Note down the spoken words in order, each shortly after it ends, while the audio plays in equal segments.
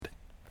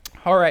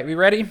All right, we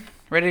ready?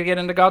 Ready to get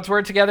into God's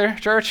Word together,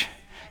 church?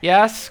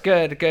 Yes?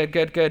 Good.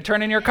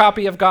 Turn in your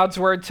copy of God's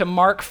Word to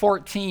Mark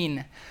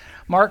 14.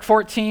 Mark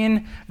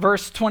 14,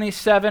 verse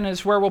 27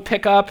 is where we'll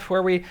pick up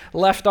where we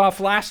left off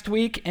last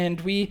week,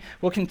 and we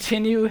will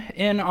continue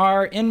in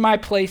our In My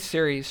Place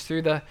series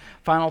through the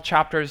final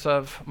chapters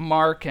of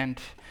Mark.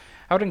 And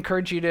I would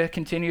encourage you to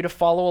continue to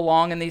follow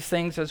along in these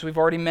things, as we've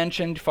already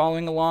mentioned,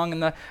 following along in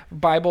the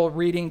Bible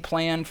reading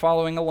plan,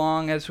 following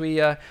along as we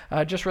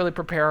just really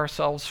prepare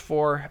ourselves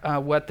for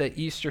what the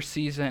Easter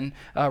season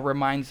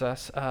reminds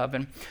us of.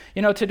 And,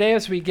 today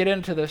as we get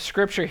into the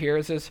scripture here,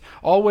 as is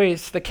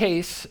always the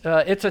case,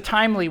 it's a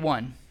timely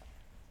one.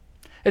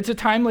 It's a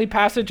timely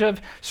passage of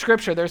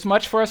Scripture. There's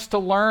much for us to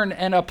learn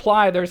and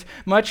apply. There's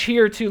much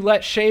here to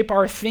let shape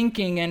our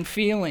thinking and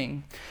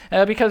feeling.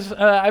 Because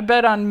I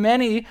bet on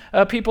many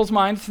people's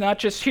minds, not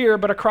just here,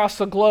 but across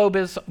the globe,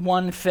 is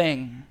one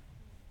thing.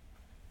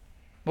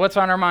 What's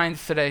on our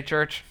minds today,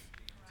 church?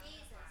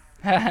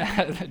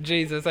 Jesus.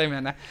 Jesus,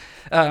 amen.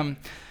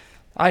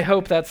 I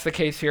hope that's the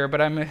case here,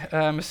 but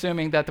I'm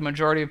assuming that the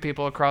majority of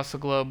people across the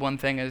globe, one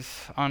thing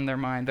is on their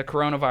mind: the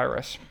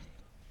coronavirus.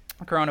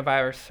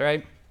 Coronavirus,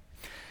 right?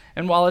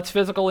 And while its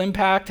physical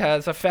impact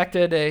has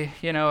affected a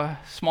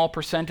small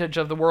percentage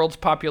of the world's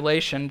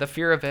population, the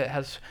fear of it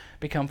has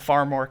become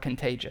far more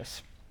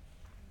contagious.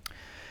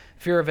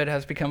 Fear of it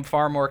has become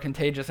far more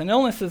contagious. And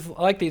illnesses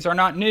like these are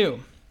not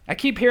new. I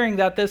keep hearing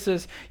that this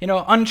is,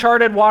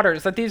 uncharted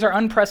waters, that these are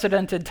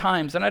unprecedented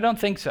times, and I don't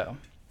think so.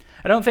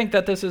 I don't think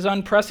that this is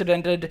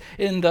unprecedented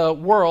in the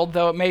world,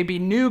 though it may be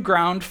new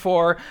ground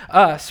for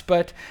us.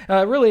 But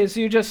really, as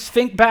you just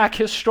think back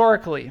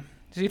historically,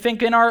 as you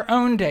think in our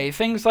own day,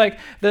 things like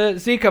the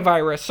Zika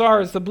virus,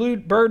 SARS, the blue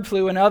bird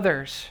flu, and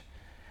others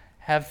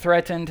have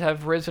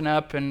risen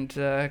up and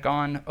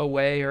gone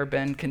away or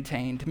been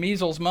contained.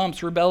 Measles, mumps,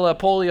 rubella,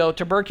 polio,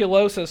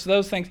 tuberculosis,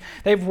 those things,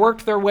 they've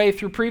worked their way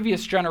through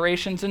previous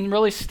generations and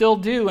really still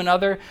do in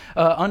other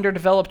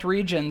underdeveloped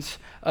regions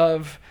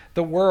of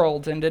the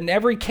world. And in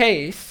every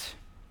case,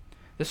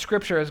 the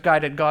Scripture has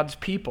guided God's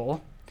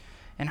people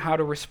in how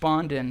to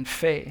respond in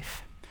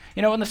faith.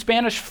 When the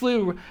Spanish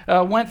flu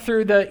went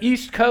through the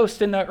East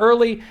Coast in the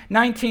early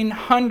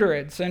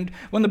 1900s, and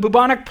when the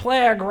bubonic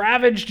plague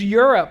ravaged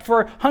Europe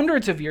for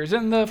hundreds of years,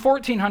 in the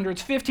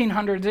 1400s,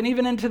 1500s, and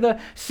even into the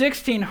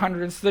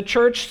 1600s, the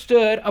church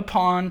stood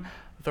upon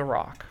the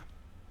rock.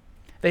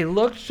 They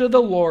looked to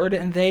the Lord,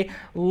 and they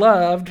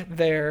loved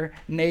their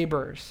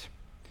neighbors.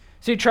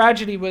 See,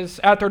 tragedy was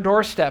at their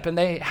doorstep, and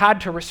they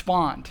had to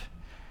respond.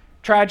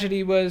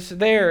 Tragedy was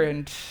there,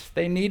 and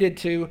they needed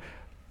to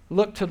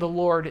look to the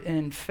Lord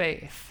in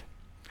faith.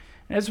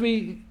 And as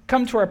we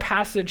come to our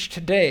passage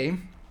today,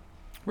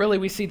 really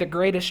we see the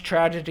greatest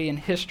tragedy in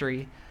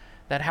history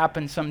that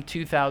happened some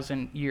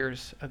 2,000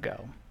 years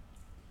ago,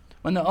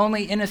 when the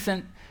only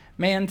innocent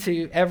man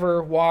to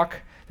ever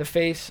walk the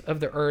face of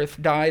the earth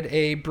died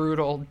a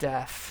brutal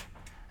death.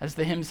 As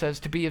the hymn says,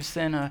 to be of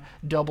sin a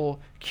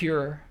double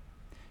cure,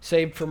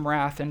 saved from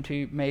wrath and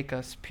to make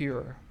us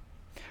pure.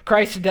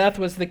 Christ's death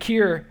was the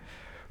cure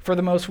for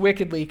the most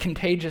wickedly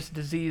contagious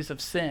disease of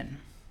sin.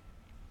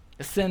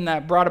 A sin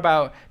that brought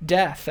about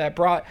death, that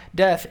brought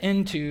death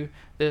into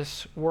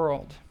this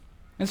world.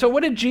 And so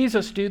what did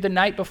Jesus do the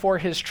night before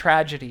his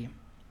tragedy?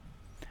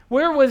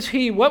 Where was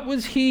he? What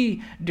was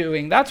he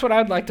doing? That's what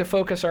I'd like to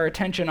focus our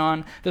attention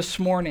on this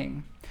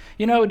morning.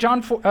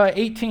 John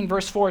 18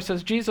 verse 4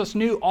 says Jesus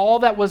knew all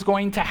that was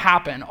going to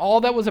happen,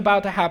 all that was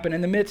about to happen in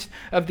the midst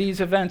of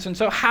these events. And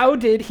so how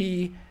did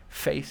he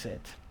face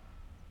it?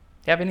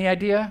 You have any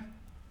idea?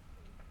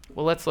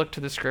 Well, let's look to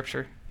the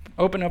scripture.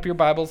 Open up your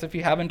Bibles if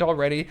you haven't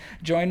already.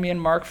 Join me in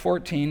Mark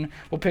 14.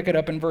 We'll pick it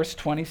up in verse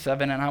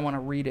 27, and I want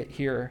to read it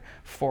here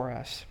for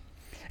us.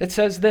 It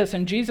says this,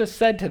 "And Jesus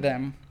said to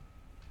them,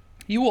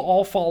 'You will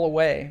all fall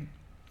away.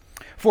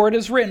 For it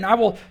is written, I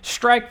will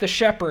strike the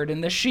shepherd,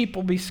 and the sheep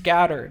will be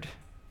scattered.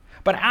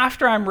 But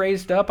after I'm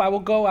raised up, I will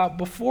go out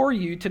before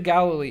you to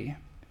Galilee.'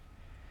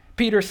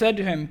 Peter said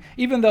to him,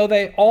 'Even though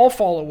they all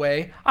fall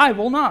away, I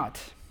will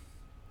not.'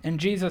 And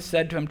Jesus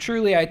said to him,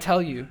 'Truly I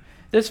tell you,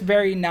 this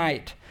very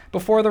night,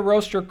 before the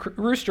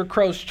rooster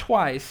crows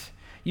twice,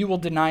 you will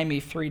deny me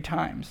 3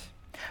 times.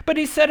 But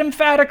he said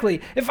emphatically,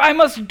 'If I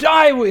must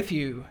die with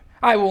you,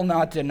 I will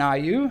not deny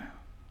you.'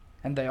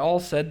 And they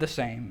all said the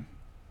same.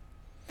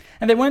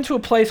 And they went to a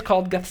place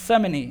called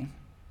Gethsemane.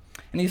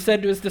 And he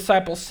said to his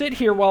disciples, 'Sit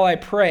here while I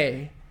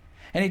pray.'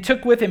 And he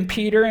took with him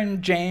Peter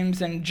and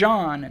James and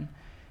John, and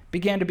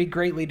began to be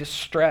greatly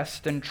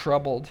distressed and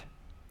troubled.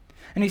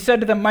 And he said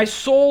to them, 'My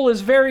soul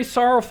is very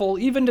sorrowful,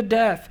 even to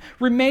death.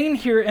 Remain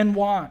here and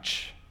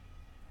watch.'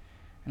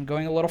 And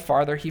going a little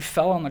farther, he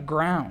fell on the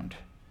ground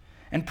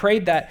and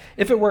prayed that,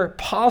 if it were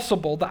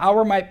possible, the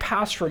hour might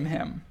pass from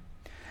him.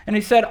 And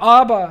he said,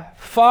 'Abba,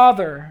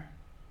 Father,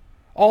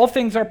 all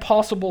things are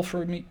possible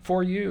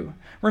for you.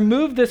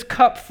 Remove this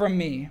cup from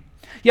me.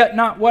 Yet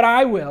not what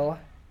I will,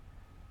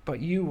 but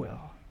you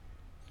will.'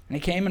 And he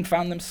came and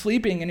found them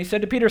sleeping. And he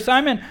said to Peter,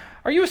 'Simon,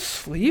 are you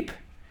asleep?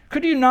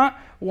 Could you not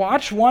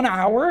watch 1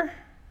 hour?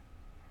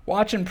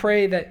 Watch and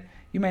pray that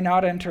you may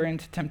not enter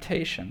into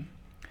temptation.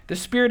 The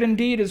spirit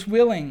indeed is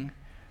willing,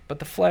 but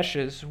the flesh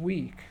is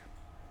weak."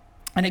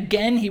 And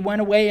again he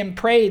went away and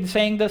prayed,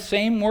 saying the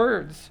same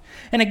words.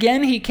 And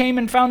again he came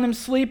and found them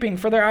sleeping,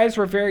 for their eyes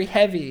were very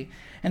heavy,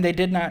 and they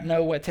did not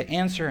know what to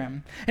answer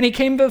him. And he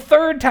came the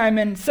third time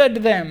and said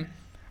to them,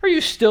 "Are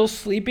you still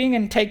sleeping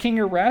and taking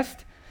your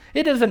rest?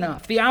 It is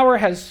enough. The hour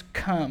has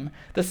come.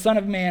 The Son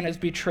of Man is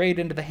betrayed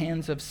into the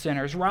hands of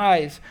sinners.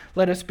 Rise,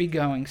 let us be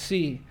going.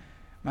 See,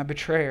 my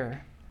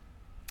betrayer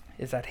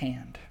is at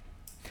hand."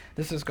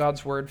 This is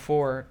God's word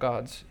for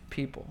God's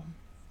people.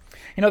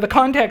 You know, the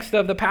context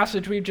of the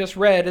passage we've just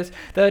read is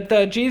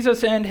that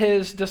Jesus and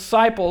his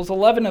disciples,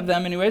 11 of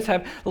them anyways,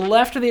 have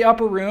left the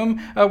upper room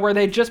where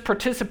they just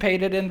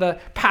participated in the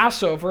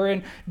Passover,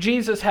 and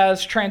Jesus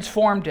has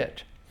transformed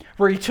it,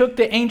 where he took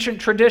the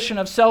ancient tradition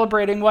of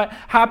celebrating what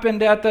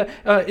happened at the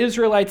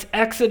Israelites'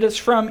 exodus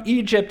from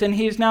Egypt, and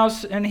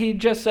he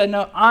just said,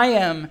 "No, I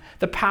am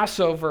the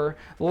Passover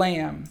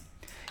lamb."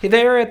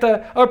 There at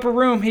the upper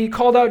room, he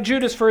called out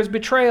Judas for his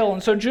betrayal,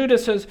 and so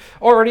Judas has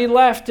already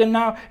left, and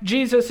now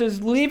Jesus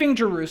is leaving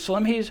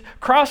Jerusalem. He's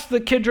crossed the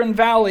Kidron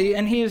Valley,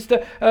 and he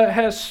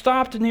has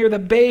stopped near the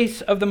base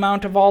of the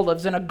Mount of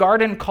Olives in a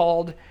garden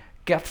called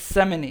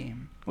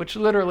Gethsemane, which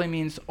literally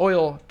means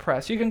oil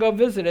press. You can go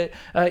visit it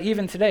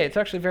even today. It's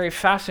actually very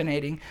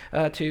fascinating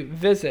to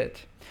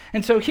visit.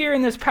 And so here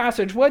in this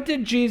passage, what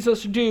did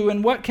Jesus do,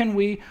 and what can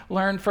we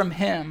learn from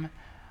him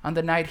on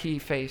the night he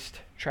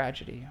faced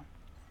tragedy?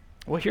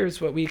 Well, here's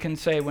what we can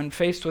say. When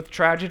faced with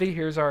tragedy,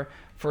 here's our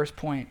first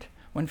point.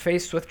 When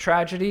faced with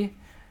tragedy,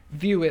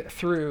 view it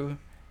through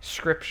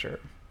Scripture.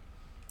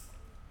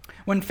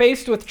 When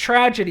faced with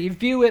tragedy,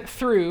 view it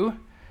through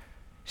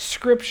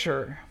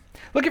Scripture.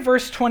 Look at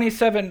verse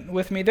 27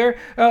 with me. They're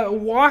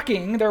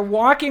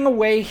walking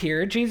away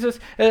here. Jesus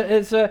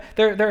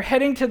they're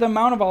heading to the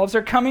Mount of Olives.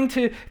 They're coming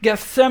to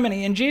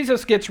Gethsemane, and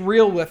Jesus gets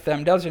real with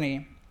them, doesn't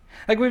he?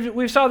 Like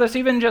we saw this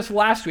even just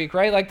last week,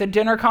 right? Like the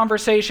dinner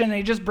conversation, and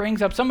he just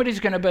brings up, somebody's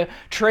going to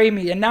betray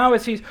me. And now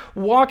as he's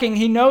walking,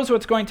 he knows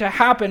what's going to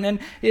happen,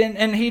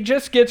 and he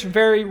just gets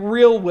very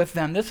real with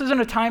them. This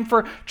isn't a time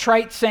for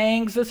trite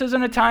sayings. This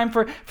isn't a time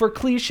for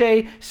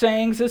cliche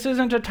sayings. This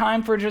isn't a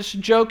time for just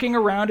joking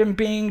around and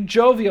being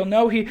jovial.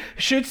 No, he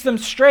shoots them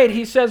straight.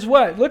 He says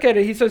what? Look at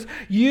it. He says,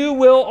 "You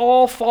will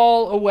all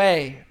fall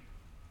away."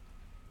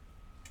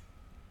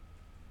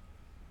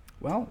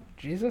 Well,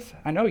 Jesus,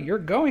 I know you're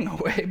going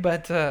away,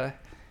 but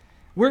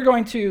we're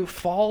going to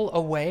fall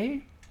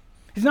away?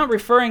 He's not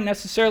referring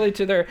necessarily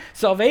to their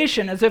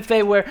salvation as if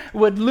they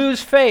would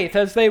lose faith,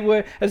 as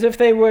if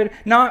they would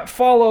not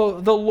follow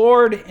the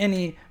Lord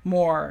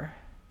anymore,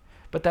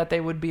 but that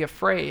they would be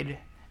afraid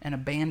and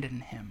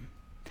abandon him.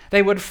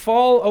 They would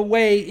fall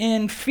away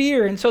in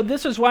fear. And so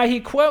this is why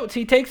he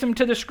takes them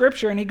to the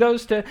Scripture, and he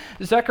goes to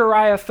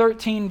Zechariah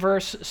 13,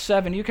 verse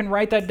 7. You can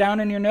write that down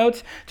in your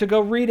notes to go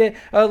read it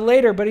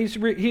later, but he's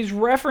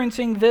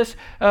referencing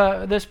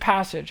this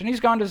passage. And he's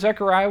gone to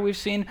Zechariah, we've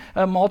seen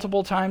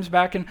multiple times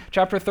back in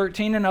chapter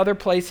 13 and other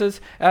places,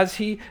 as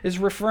he is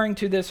referring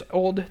to this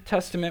Old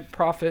Testament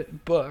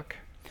prophet book.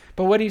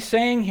 But what he's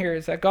saying here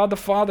is that God the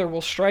Father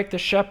will strike the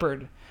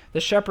shepherd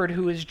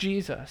who is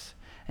Jesus,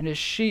 and his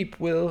sheep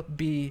will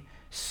be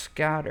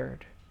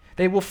scattered.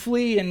 They will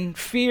flee in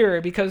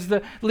fear because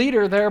the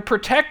leader, their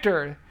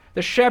protector,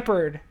 the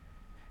shepherd,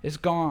 is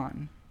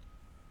gone.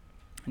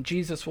 And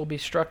Jesus will be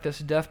struck this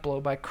death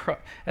blow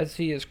as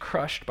he is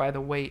crushed by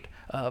the weight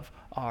of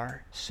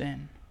our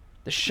sin.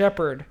 The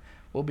shepherd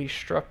will be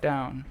struck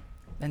down,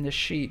 and the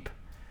sheep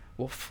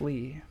will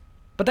flee.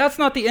 But that's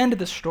not the end of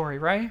the story,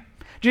 right?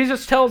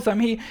 Jesus tells them,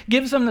 he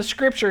gives them the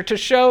Scripture to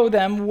show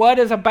them what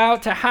is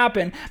about to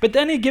happen, but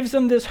then he gives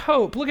them this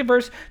hope. Look at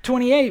verse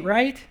 28,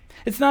 right?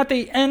 It's not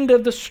the end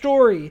of the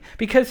story,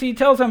 because he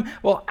tells them,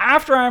 well,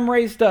 after I'm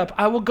raised up,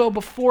 I will go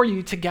before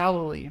you to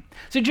Galilee.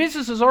 So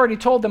Jesus has already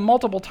told them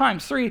multiple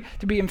times, 3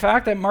 to be in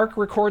fact, that Mark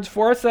records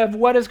for us, of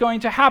what is going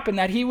to happen,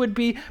 that he would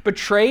be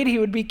betrayed, he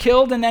would be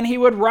killed, and then he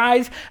would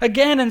rise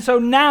again. And so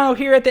now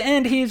here at the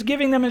end, he's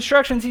giving them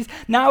instructions.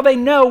 Now they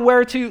know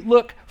where to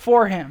look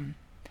for him.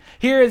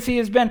 Here, as he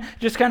has been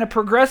just kind of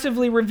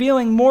progressively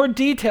revealing more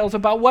details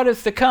about what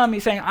is to come,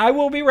 he's saying, I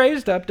will be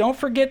raised up. Don't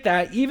forget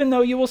that, even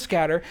though you will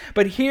scatter.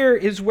 But here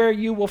is where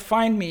you will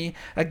find me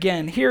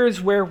again. Here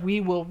is where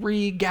we will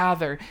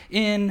regather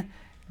in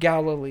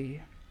Galilee.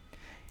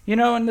 You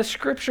know, in the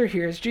Scripture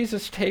here, as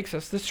Jesus takes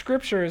us, the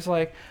Scripture is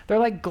they're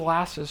like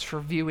glasses for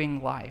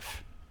viewing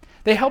life.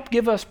 They help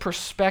give us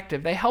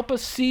perspective. They help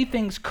us see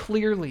things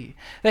clearly.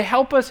 They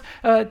help us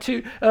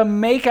to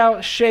make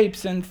out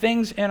shapes and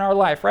things in our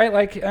life, right?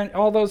 Like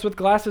all those with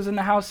glasses in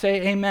the house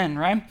say amen,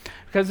 right?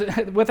 Because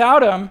without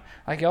them,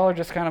 y'all are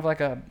just kind of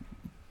like a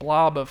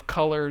blob of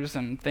colors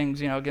and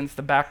things, against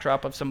the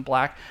backdrop of some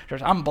black.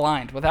 I'm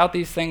blind. Without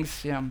these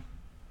things,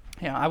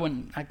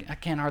 I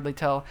can't hardly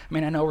tell. I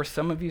mean, I know where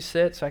some of you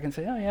sit, so I can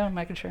say, oh yeah,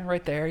 Mike and Sharon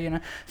right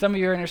there, Some of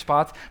you are in your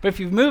spots. But if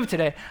you've moved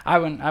today, I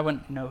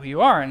wouldn't know who you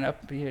are, and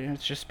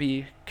it'd just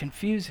be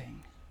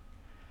confusing.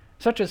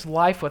 Such as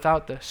life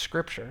without the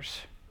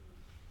Scriptures.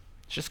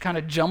 It's just kind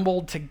of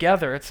jumbled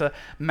together. It's a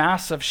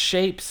mass of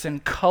shapes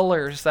and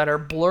colors that are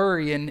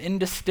blurry and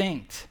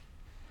indistinct.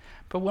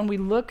 But when we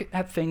look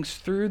at things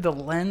through the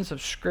lens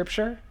of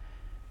Scripture,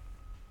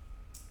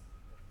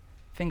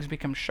 things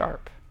become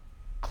sharp,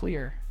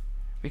 clear.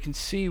 We can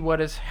see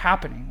what is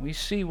happening. We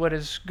see what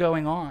is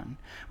going on.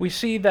 We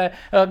see that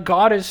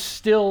God is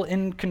still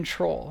in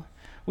control.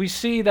 We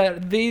see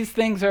that these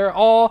things are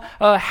all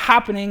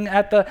happening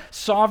at the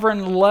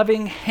sovereign,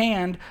 loving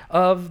hand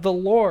of the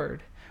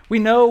Lord. We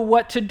know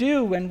what to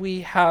do when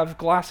we have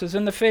glasses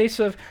in the face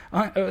of,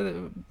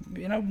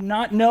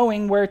 not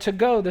knowing where to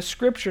go. The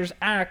Scriptures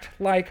act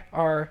like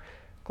our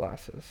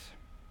glasses.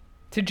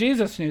 See,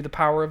 Jesus knew the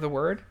power of the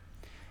Word.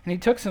 And he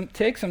takes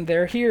him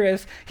there here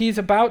as he's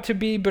about to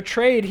be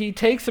betrayed. He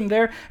takes him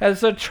there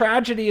as a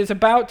tragedy is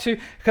about to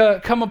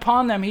come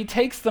upon them. He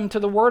takes them to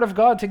the Word of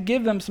God to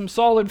give them some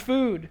solid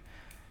food,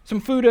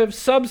 some food of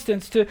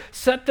substance, to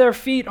set their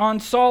feet on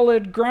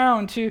solid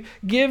ground, to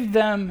give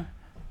them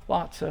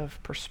lots of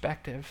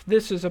perspective.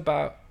 This is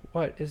about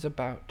what is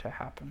about to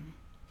happen.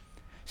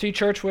 See,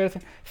 church,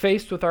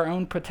 faced with our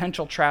own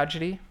potential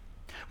tragedy,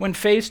 when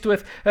faced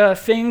with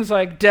things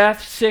like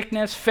death,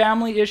 sickness,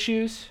 family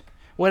issues,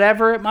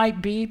 whatever it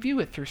might be, view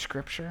it through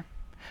Scripture.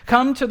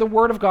 Come to the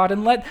Word of God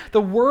and let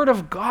the Word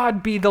of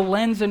God be the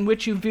lens in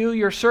which you view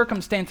your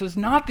circumstances,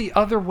 not the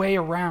other way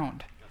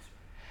around.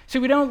 See,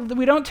 we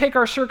don't take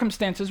our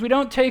circumstances, we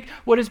don't take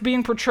what is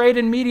being portrayed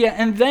in media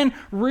and then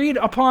read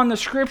upon the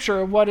Scripture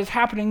of what is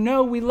happening.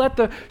 No, we let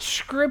the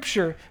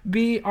Scripture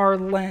be our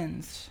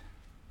lens.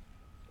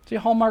 See,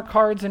 Hallmark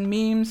cards and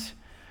memes,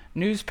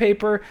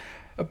 newspaper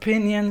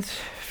opinions,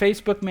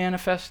 Facebook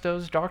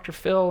manifestos, Dr.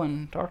 Phil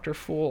and Dr.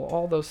 Fool,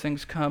 all those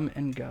things come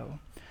and go.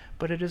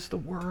 But it is the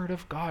Word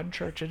of God,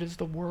 church. It is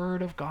the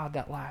Word of God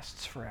that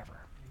lasts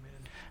forever.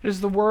 Amen. It is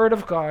the Word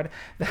of God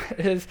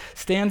that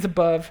stands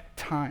above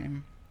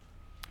time.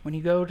 When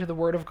you go to the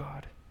Word of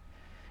God,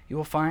 you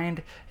will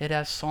find it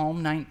as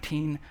Psalm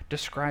 19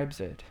 describes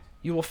it.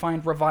 You will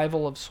find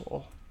revival of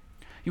soul.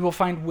 You will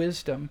find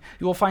wisdom.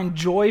 You will find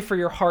joy for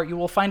your heart. You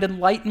will find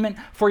enlightenment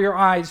for your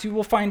eyes. You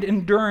will find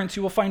endurance.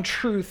 You will find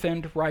truth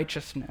and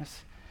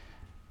righteousness.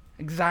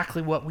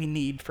 Exactly what we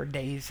need for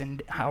days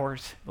and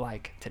hours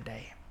like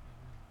today.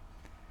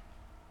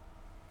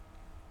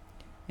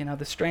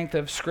 The strength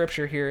of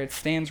Scripture here, it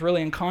stands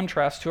really in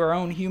contrast to our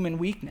own human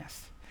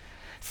weakness.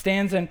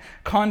 Stands in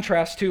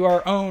contrast to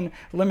our own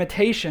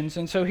limitations.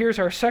 And so here's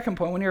our second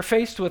point. When you're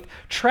faced with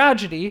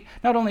tragedy,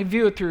 not only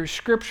view it through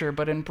Scripture,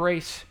 but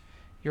embrace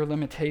your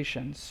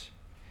limitations.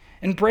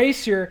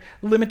 Embrace your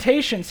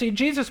limitations. See,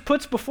 Jesus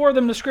puts before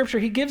them the Scripture.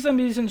 He gives them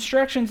these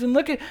instructions. And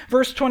look at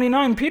verse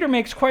 29. Peter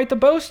makes quite the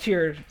boast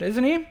here,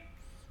 doesn't he?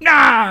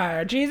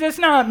 Nah, Jesus,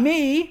 not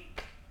me.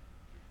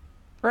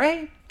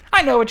 Right?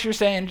 I know what you're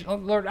saying,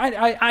 Lord.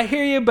 I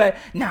hear you, but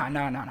no.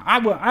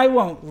 I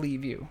won't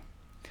leave you.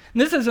 And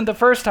this isn't the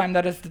first time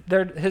that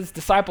his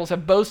disciples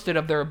have boasted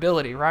of their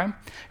ability, right?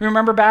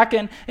 Remember back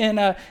in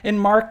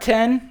Mark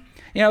 10?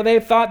 They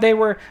thought they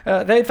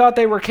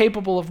were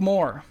capable of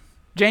more.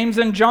 James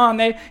and John,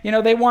 they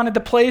wanted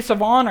the place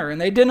of honor,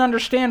 and they didn't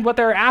understand what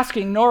they were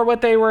asking, nor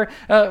what they were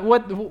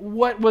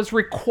what was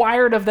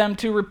required of them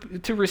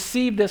to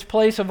receive this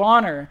place of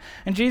honor.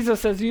 And Jesus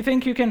says, "You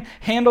think you can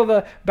handle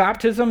the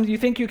baptism? You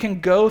think you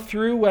can go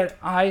through what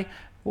I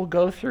will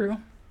go through?"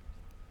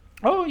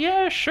 Oh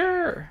yeah,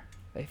 sure,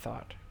 they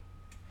thought.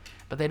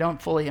 But they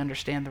don't fully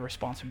understand the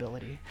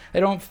responsibility. They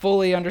don't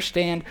fully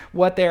understand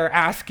what they're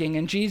asking.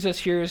 And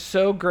Jesus here is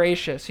so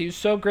gracious. He was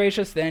so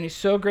gracious then. He's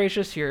so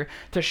gracious here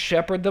to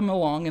shepherd them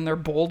along in their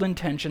bold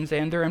intentions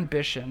and their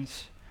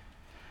ambitions.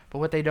 But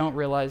what they don't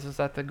realize is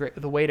that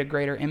the way to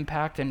greater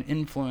impact and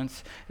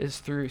influence is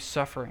through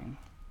suffering.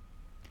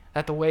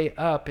 That the way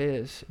up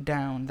is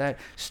down. That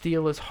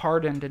steel is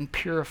hardened and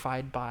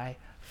purified by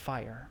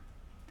fire.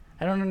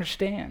 I don't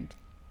understand.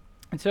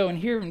 And so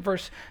here in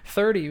verse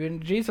 30,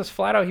 when Jesus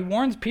flat out, he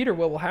warns Peter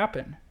what will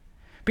happen.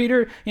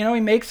 Peter, he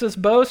makes this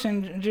boast,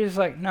 and Jesus is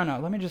like, no,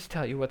 let me just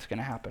tell you what's going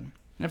to happen.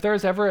 And if there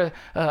was ever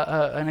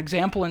an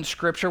example in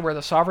Scripture where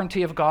the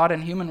sovereignty of God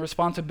and human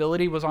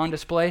responsibility was on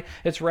display,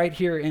 it's right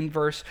here in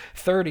verse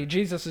 30.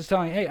 Jesus is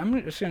telling, hey,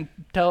 I'm just going to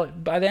tell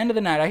it by the end of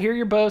the night. I hear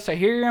your boasts, I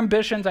hear your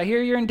ambitions, I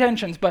hear your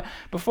intentions, but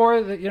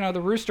before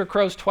the rooster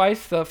crows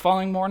twice the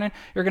following morning,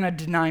 you're going to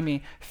deny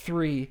me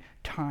 3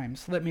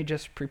 times. Let me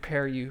just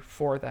prepare you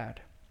for that.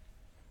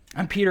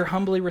 And Peter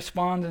humbly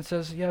responds and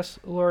says, yes,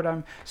 Lord,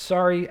 I'm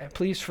sorry.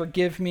 Please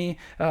forgive me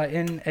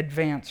in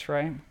advance,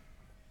 right?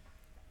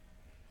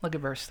 Look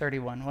at verse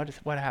 31.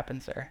 What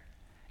happens there?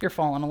 You're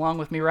following along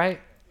with me, right?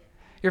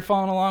 You're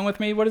following along with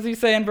me? What does he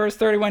say in verse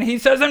 31? He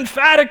says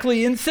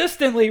emphatically,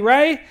 insistently,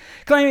 right?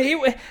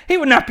 Claiming he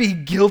would not be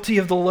guilty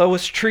of the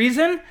lowest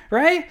treason,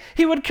 right?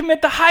 He would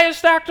commit the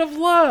highest act of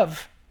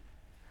love.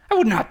 I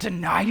would not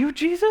deny you,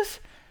 Jesus.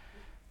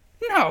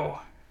 No.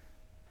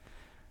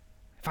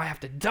 If I have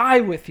to die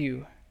with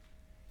you,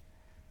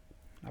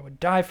 I would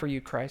die for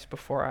you, Christ,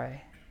 before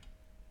I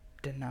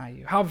deny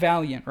you. How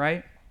valiant,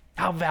 right?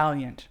 How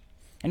valiant.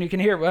 And you can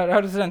hear,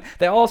 how does it end?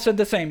 They all said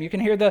the same. You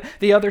can hear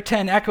the other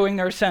 10 echoing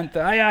their assent.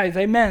 The aye, ayes,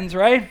 amens,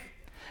 right?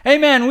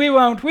 Amen, we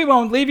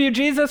won't leave you,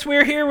 Jesus.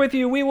 We're here with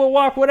you. We will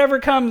walk whatever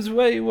comes.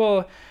 We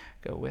will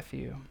go with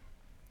you.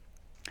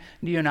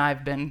 You and I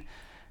have been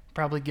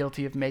probably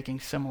guilty of making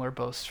similar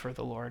boasts for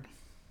the Lord.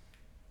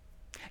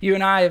 You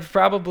and I have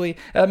probably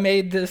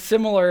made the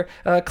similar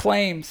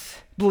claims,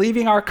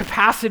 believing our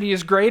capacity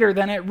is greater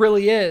than it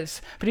really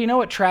is. But do you know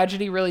what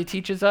tragedy really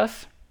teaches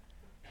us?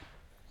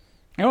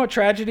 You know what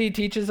tragedy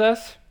teaches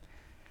us?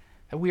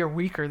 That we are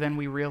weaker than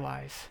we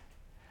realize.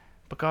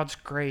 But God's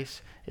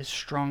grace is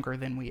stronger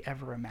than we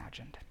ever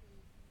imagined.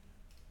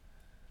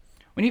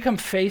 When you come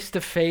face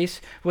to face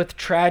with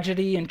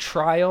tragedy and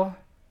trial,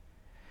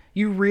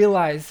 you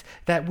realize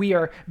that we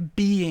are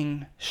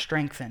being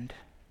strengthened.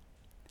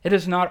 It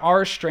is not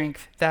our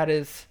strength that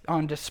is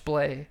on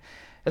display.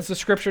 As the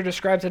scripture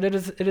describes it, it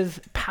is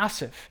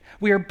passive.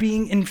 We are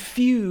being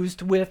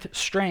infused with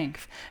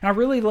strength. And I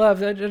really love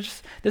that.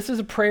 This is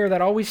a prayer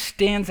that always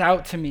stands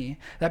out to me,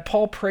 that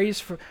Paul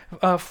prays for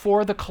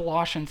the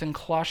Colossians in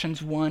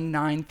Colossians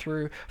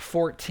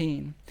 1:9-14.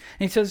 And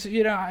he says,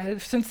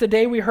 since the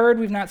day we heard,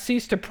 we've not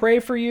ceased to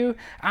pray for you,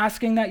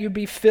 asking that you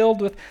be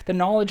filled with the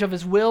knowledge of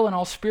his will and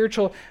all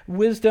spiritual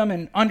wisdom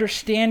and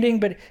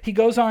understanding. But he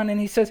goes on and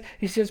he says,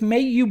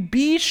 may you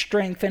be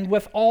strengthened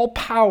with all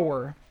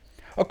power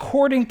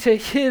according to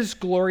his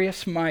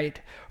glorious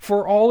might,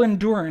 for all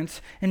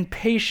endurance and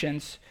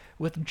patience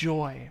with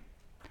joy.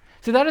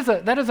 So that is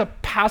a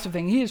passive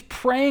thing. He is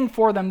praying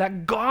for them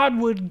that God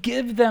would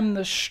give them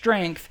the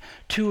strength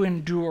to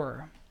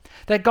endure.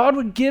 That God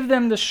would give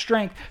them the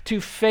strength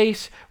to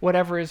face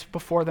whatever is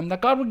before them.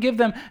 That God would give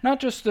them not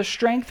just the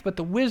strength, but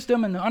the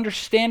wisdom and the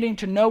understanding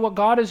to know what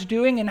God is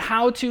doing and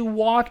how to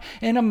walk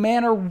in a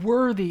manner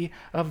worthy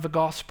of the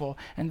gospel.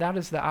 And that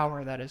is the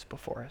hour that is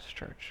before us,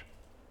 church.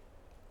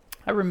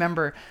 I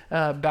remember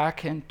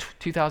back in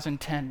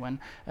 2010 when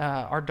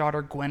our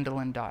daughter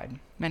Gwendolyn died.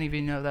 Many of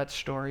you know that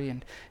story,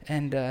 and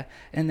in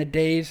the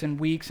days and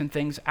weeks and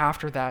things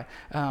after that,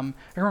 I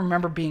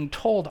remember being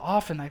told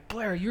often, like,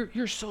 Blair,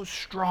 you're so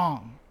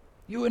strong.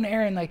 You and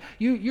Aaron, like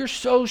you're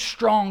so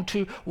strong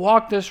to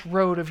walk this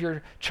road of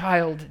your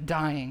child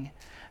dying.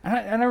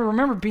 And I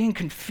remember being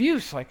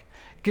confused, like,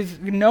 because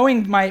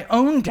knowing my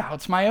own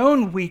doubts, my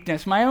own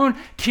weakness, my own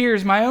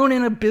tears, my own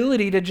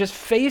inability to just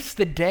face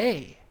the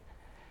day.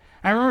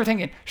 I remember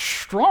thinking,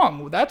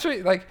 strong, that's what,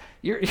 like,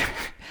 you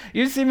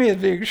see me as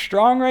being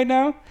strong right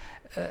now?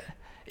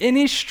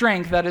 Any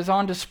strength that is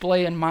on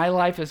display in my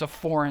life is a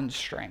foreign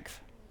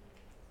strength.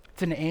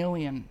 It's an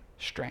alien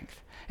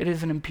strength. It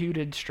is an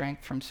imputed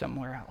strength from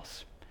somewhere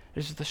else. It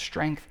is the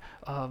strength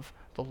of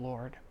the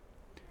Lord.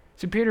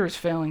 So Peter is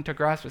failing to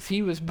grasp this.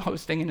 He was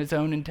boasting in his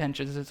own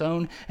intentions, his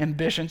own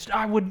ambitions.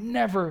 I would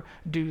never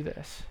do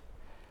this.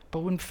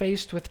 But when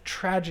faced with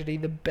tragedy,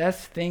 the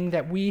best thing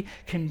that we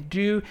can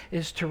do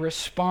is to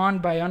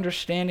respond by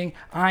understanding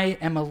I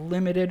am a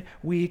limited,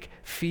 weak,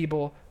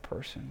 feeble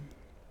person.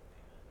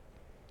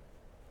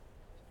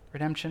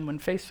 Redemption, when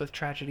faced with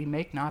tragedy,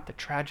 make not the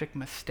tragic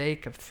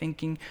mistake of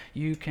thinking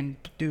you can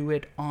do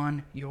it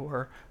on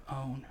your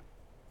own.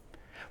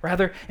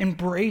 Rather,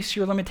 embrace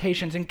your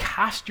limitations and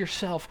cast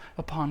yourself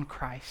upon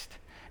Christ.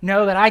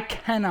 Know that I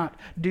cannot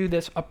do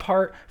this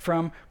apart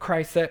from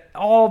Christ, that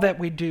all that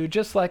we do,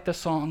 just like the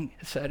song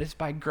said, is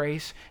by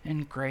grace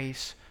and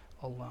grace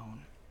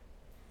alone.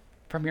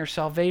 From your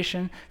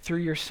salvation through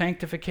your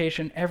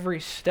sanctification,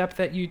 every step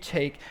that you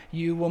take,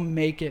 you will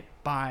make it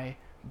by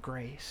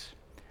grace.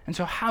 And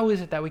so how is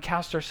it that we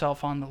cast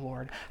ourselves on the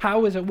Lord?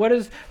 How is it? What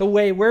is the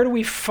way? Where do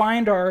we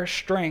find our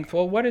strength?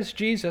 Well, what does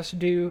Jesus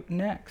do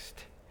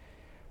next?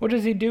 What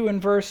does he do in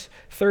verse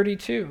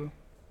 32?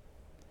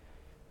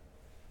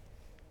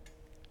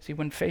 See,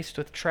 when faced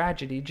with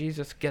tragedy,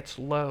 Jesus gets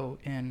low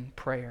in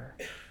prayer.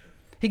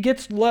 He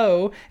gets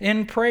low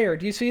in prayer.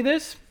 Do you see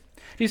this?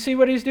 Do you see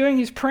what he's doing?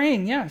 He's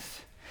praying,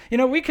 yes.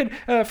 We could,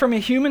 from a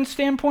human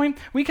standpoint,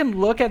 we can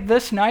look at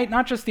this night,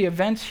 not just the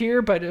events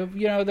here, but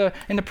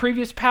in the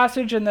previous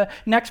passage and the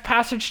next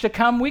passage to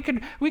come. We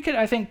could,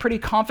 I think, pretty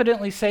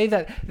confidently say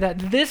that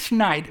this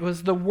night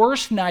was the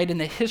worst night in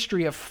the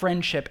history of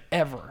friendship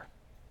ever.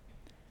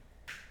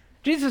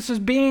 Jesus is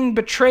being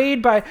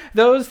betrayed by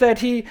those that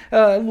he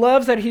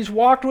loves, that he's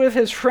walked with.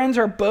 His friends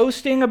are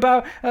boasting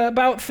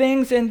about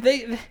things, and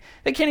they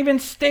can't even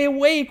stay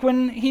awake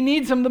when he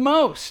needs them the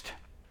most.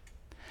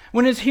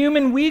 When his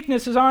human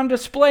weakness is on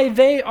display,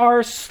 they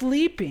are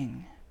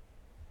sleeping.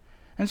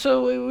 And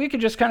so we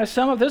could just kind of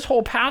sum up this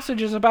whole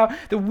passage is about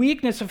the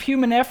weakness of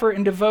human effort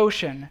and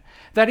devotion,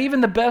 that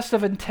even the best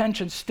of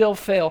intentions still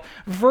fail,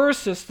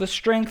 versus the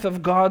strength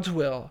of God's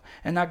will,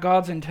 and that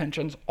God's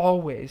intentions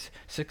always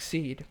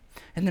succeed.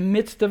 In the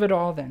midst of it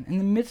all,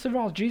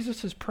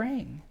 Jesus is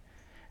praying.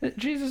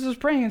 Jesus is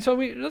praying. And so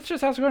let's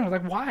just ask God,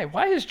 like, why?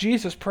 Why is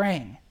Jesus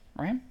praying,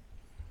 right?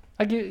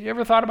 Like, you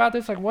ever thought about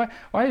this? Like,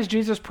 why is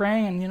Jesus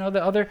praying?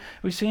 And,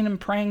 we've seen him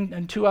praying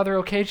on 2 other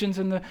occasions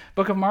in the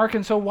book of Mark,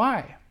 and so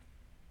why?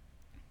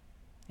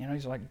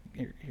 He's like,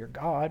 you're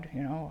God,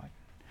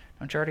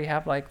 Don't you already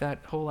have like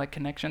that whole like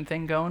connection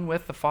thing going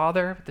with the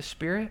Father, the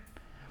Spirit?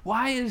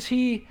 Why is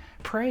he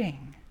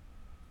praying?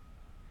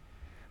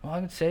 Well, I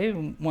would say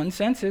in one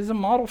sense is a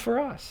model for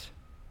us.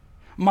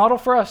 Model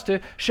for us to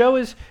show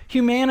his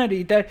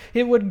humanity, that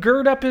it would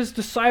gird up his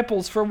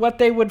disciples for what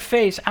they would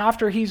face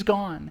after he's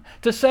gone.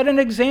 To set an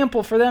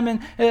example for them,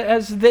 and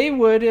as they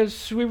would,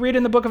 as we read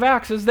in the book of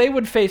Acts, as they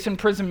would face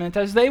imprisonment,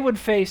 as they would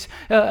face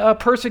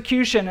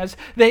persecution, as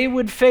they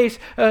would face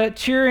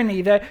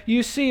tyranny, that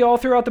you see all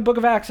throughout the book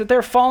of Acts, that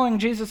they're following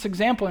Jesus'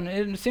 example. And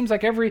it seems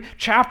like every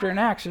chapter in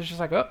Acts is just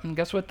like, oh, and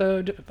guess what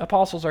the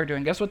apostles are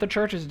doing? Guess what the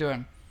church is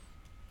doing?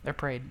 They're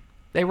prayed.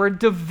 They were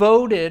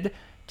devoted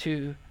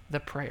to the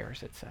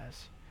prayers, it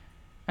says.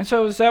 And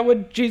so is that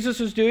what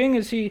Jesus was doing?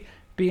 Is he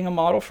being a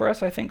model for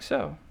us? I think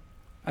so.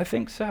 I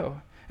think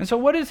so. And so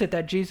what is it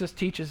that Jesus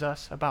teaches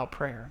us about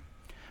prayer?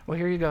 Well,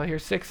 here you go.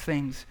 Here's 6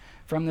 things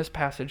from this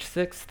passage.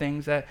 6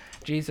 things that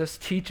Jesus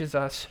teaches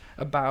us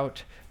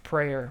about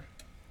prayer.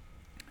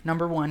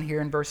 Number 1 here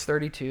in verse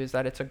 32 is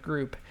that it's a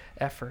group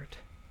effort.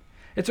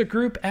 It's a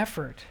group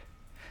effort.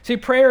 See,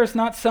 prayer is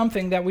not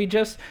something that we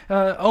just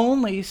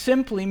merely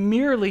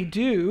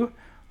do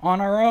on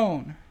our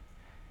own.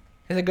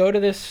 They go to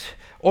this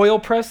oil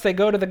press, they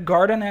go to the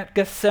garden at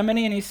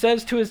Gethsemane, and he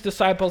says to his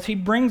disciples, he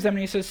brings them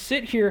and he says,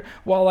 sit here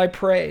while I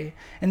pray.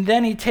 And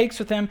then he takes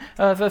with him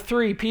the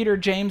 3, Peter,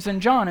 James,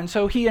 and John. And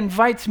so he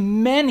invites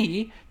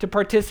many to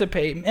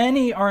participate.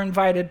 Many are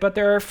invited, but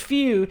there are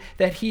few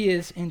that he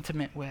is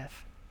intimate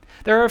with.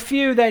 There are a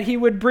few that he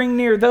would bring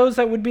near, those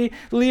that would be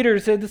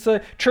leaders as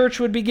the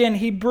church would begin.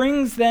 He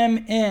brings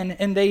them in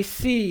and they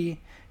see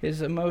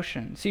his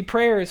emotion. See,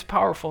 prayer is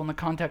powerful in the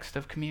context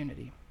of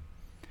community.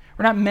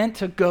 We're not meant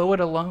to go it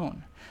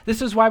alone.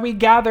 This is why we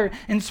gather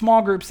in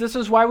small groups. This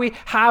is why we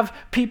have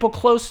people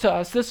close to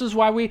us. This is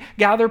why we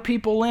gather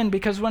people in,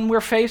 because when we're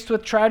faced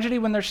with tragedy,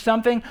 when there's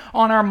something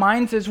on our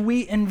minds, is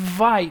we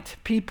invite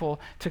people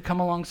to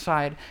come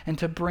alongside and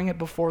to bring it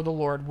before the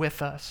Lord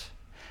with us.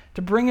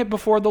 To bring it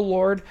before the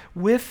Lord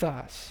with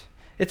us.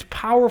 It's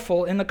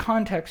powerful in the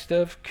context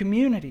of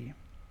community.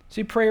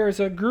 See, prayer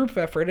is a group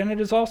effort, and it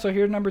is also,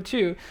 here, number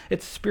 2,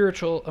 it's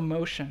spiritual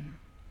emotion.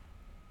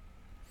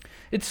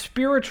 It's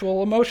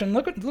spiritual emotion.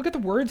 Look at the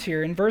words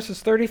here in verses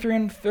 33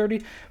 and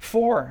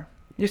 34.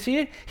 You see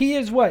it? He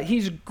is what?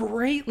 He's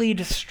greatly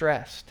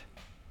distressed.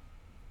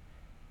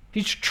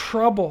 He's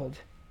troubled.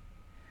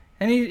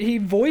 And he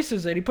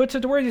voices it. He puts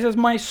it to words. He says,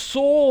 my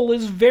soul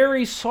is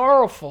very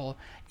sorrowful,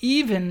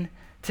 even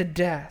to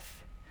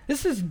death.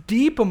 This is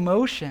deep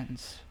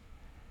emotions.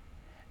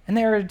 And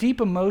there are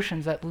deep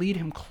emotions that lead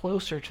him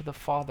closer to the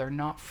Father,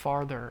 not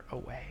farther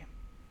away.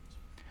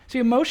 See,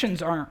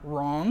 emotions aren't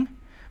wrong.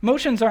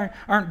 Emotions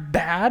aren't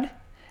bad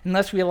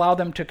unless we allow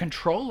them to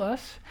control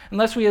us,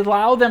 unless we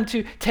allow them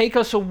to take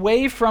us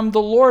away from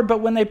the Lord. But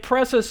when they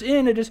press us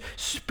in, it is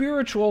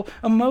spiritual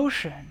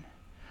emotion.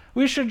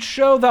 We should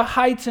show the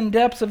heights and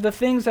depths of the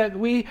things that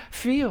we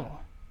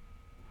feel.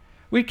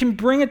 We can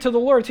bring it to the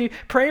Lord. See,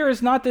 prayer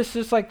is not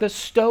this like the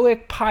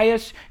stoic,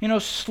 pious,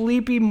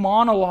 sleepy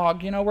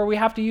monologue, where we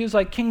have to use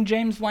like King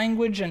James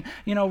language and,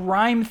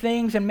 rhyme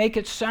things and make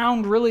it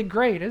sound really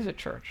great, is it,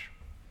 church?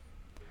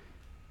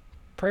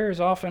 Prayer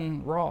is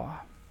often raw.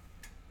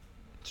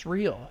 It's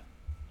real.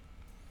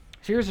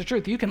 So here's the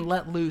truth. You can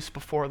let loose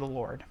before the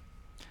Lord.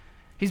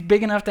 He's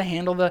big enough to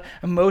handle the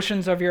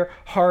emotions of your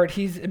heart.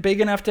 He's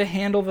big enough to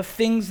handle the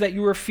things that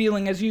you are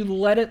feeling as you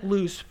let it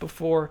loose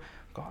before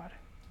God.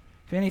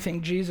 If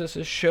anything, Jesus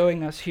is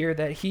showing us here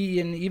that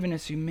he, and even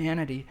his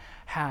humanity,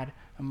 had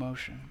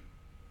emotion.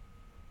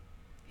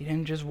 He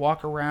didn't just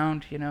walk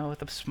around,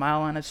 with a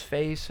smile on his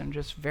face and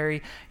just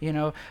very,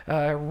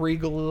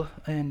 regal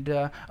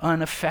and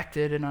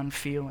unaffected and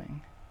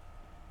unfeeling.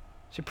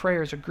 See,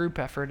 prayer is a group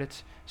effort.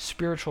 It's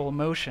spiritual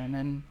emotion.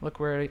 And look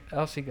where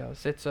else he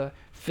goes. It's a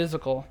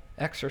physical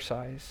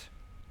exercise.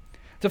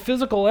 It's a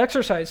physical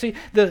exercise. See,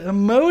 the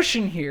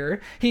emotion here,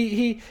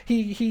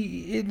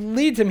 it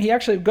leads him. He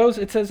actually goes,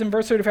 it says in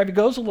verse 35, he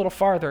goes a little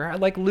farther. I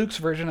like Luke's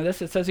version of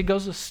this. It says he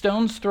goes a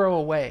stone's throw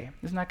away.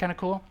 Isn't that kind of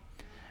cool?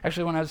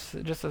 Actually,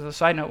 just as a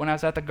side note, when I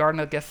was at the Garden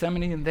of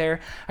Gethsemane and there,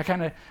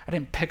 I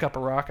didn't pick up a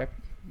rock. I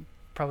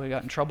probably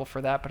got in trouble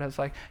for that, but I was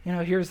like,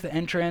 here's the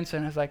entrance,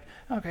 and I was like,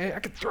 okay, I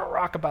could throw a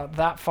rock about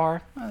that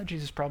far.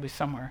 Jesus is probably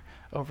somewhere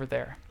over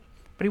there.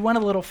 But he went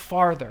a little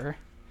farther,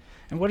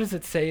 and what does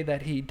it say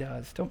that he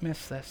does? Don't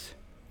miss this.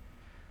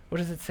 What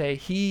does it say?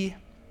 He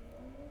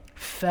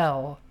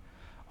fell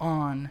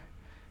on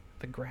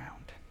the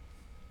ground.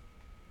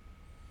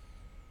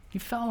 He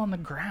fell on the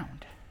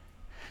ground.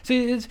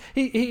 See,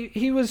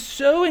 he was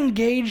so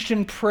engaged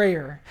in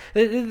prayer.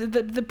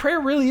 The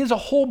prayer really is a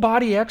whole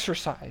body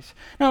exercise.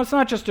 Now, it's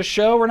not just a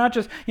show. We're not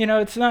just, we're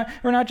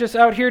not just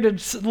out here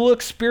to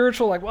look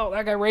spiritual, like, well,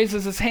 that guy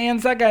raises his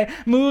hands, that guy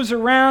moves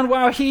around,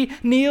 wow, he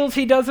kneels,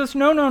 he does this.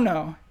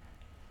 No.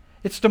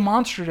 It's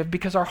demonstrative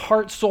because our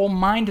heart, soul,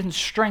 mind, and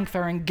strength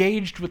are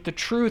engaged with the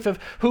truth of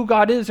who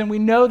God is, and we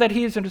know that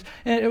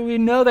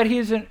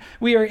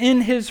we are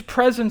in his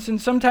presence,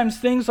 and sometimes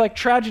things like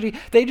tragedy,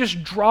 they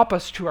just drop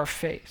us to our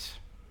face.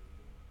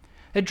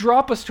 that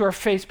drop us to our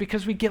face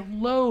because we get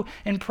low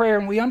in prayer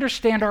and we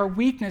understand our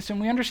weakness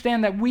and we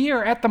understand that we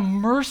are at the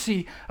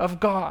mercy of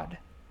God.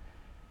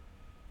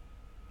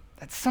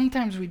 That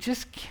sometimes we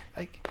just,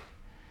 you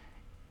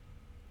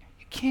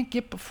can't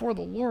get before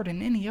the Lord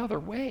in any other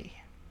way.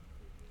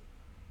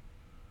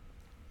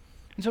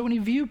 And so when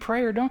you view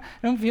prayer, don't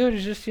view it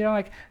as just,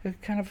 like a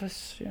kind of a,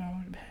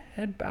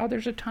 head bow.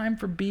 There's a time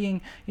for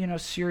being,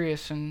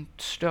 serious and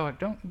stoic.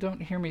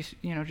 Don't hear me,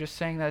 just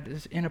saying that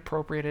is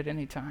inappropriate at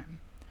any time.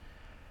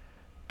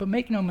 But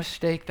make no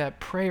mistake that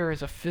prayer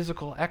is a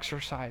physical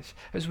exercise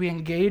as we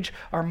engage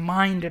our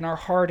mind and our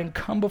heart and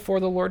come before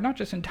the Lord, not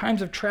just in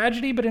times of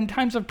tragedy, but in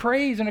times of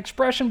praise and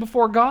expression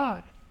before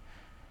God.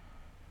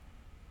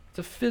 It's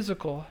a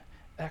physical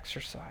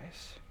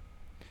exercise.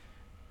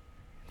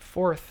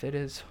 Fourth, it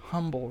is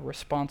humble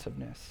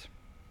responsiveness.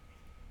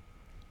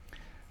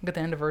 Look at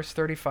the end of verse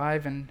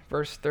 35 and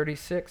verse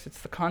 36.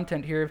 It's the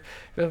content here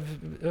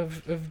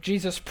of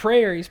Jesus'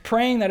 prayer. He's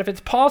praying that if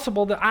it's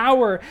possible, the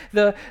hour,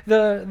 the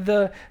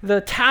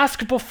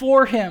task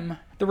before him,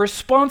 the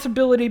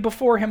responsibility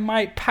before him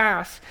might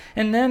pass.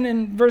 And then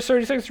in verse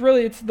 36,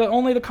 really, it's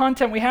only the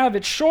content we have.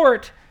 It's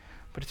short,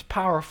 but it's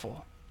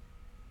powerful.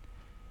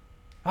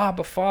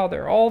 Abba,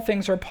 Father, all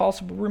things are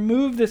possible.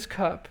 Remove this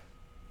cup.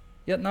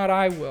 Yet not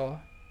I will,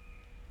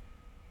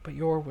 but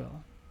your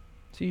will.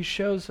 So he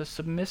shows a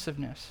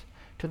submissiveness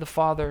to the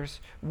Father's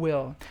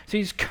will. So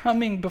he's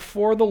coming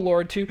before the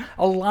Lord to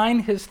align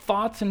his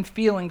thoughts and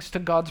feelings to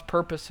God's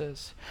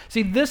purposes.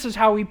 See, this is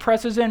how he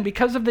presses in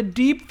because of the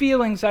deep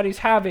feelings that he's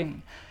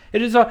having.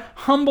 It is a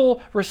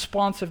humble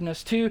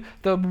responsiveness to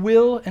the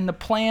will and the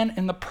plan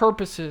and the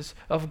purposes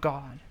of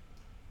God.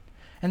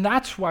 And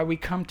that's why we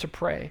come to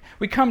pray.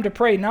 We come to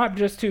pray not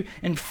just to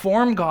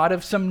inform God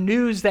of some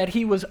news that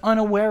he was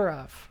unaware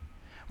of.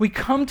 We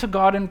come to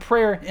God in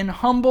prayer in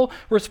humble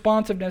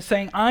responsiveness,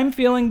 saying, I'm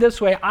feeling this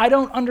way. I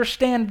don't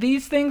understand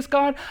these things,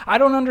 God. I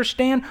don't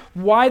understand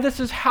why this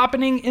is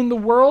happening in the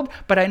world,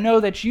 but I know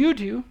that you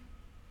do.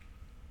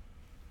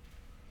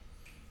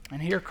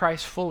 And here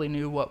Christ fully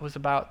knew what was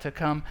about to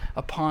come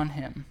upon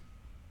him.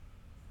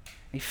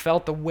 He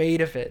felt the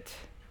weight of it.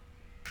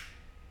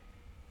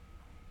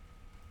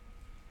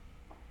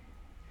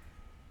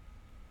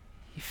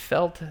 He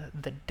felt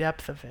the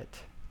depth of it.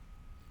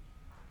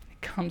 He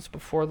comes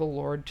before the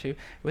Lord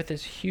with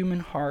his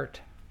human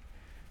heart,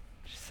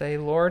 to say,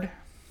 Lord,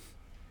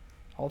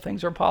 all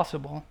things are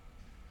possible.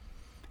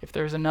 If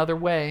there's another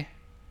way,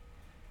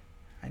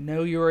 I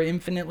know you are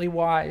infinitely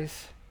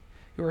wise.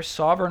 You are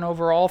sovereign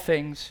over all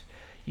things.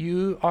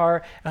 You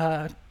are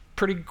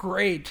pretty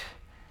great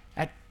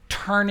at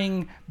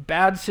turning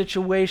bad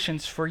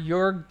situations for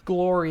your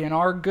glory and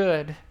our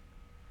good.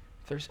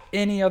 If there's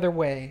any other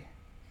way,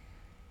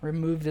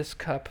 remove this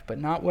cup, but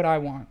not what I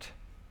want,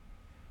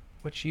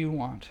 what you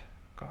want,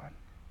 God.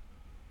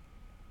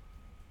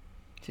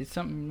 See, it's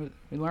something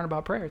we learn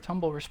about prayer. It's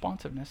humble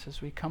responsiveness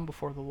as we come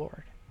before the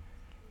Lord.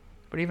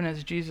 But even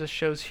as Jesus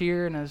shows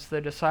here and as the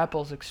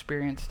disciples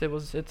experienced,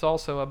 it's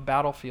also a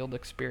battlefield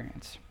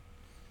experience.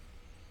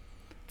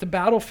 It's a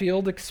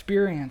battlefield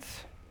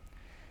experience.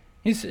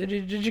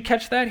 Did you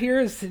catch that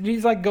here?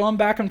 He's like going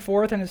back and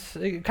forth, and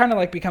it kind of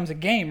like becomes a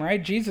game,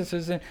 right? Jesus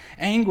is in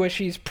anguish.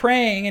 He's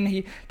praying, and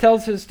he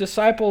tells his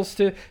disciples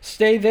to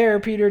stay there,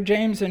 Peter,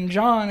 James, and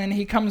John, and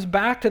he comes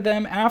back to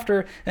them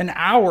after an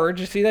hour. Did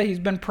you see that? He's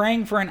been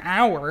praying for an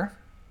hour.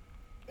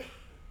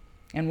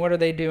 And what are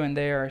they doing?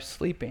 They are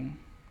sleeping.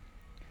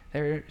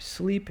 They're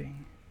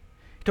sleeping.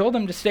 He told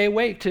them to stay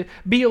awake, to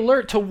be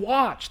alert, to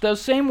watch.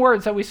 Those same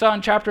words that we saw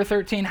in chapter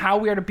 13, how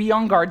we are to be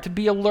on guard, to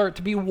be alert,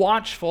 to be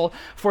watchful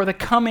for the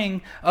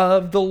coming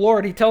of the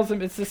Lord. He tells them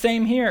it's the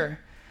same here.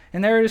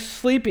 And they're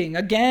sleeping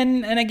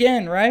again and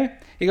again, right?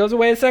 He goes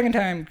away a second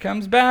time,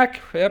 comes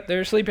back, yep,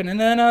 they're sleeping. And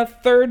then a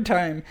third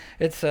time,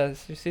 it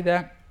says. You see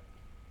that?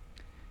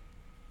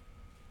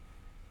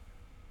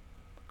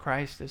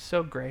 Christ is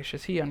so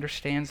gracious. He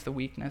understands the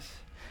weakness.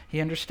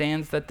 He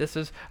understands that this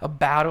is a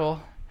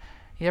battle.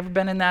 You ever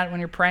been in that when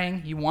you're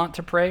praying? You want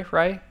to pray,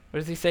 right? What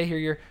does he say here?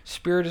 Your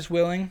spirit is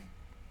willing,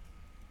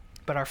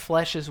 but our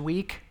flesh is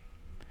weak.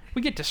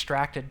 We get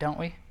distracted, don't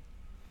we?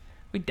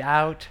 We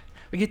doubt.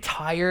 We get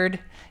tired.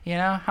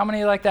 How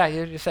many like that?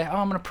 You just say, "Oh,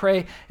 I'm going to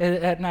pray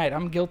at night."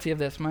 I'm guilty of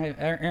this.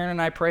 Erin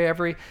and I pray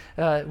we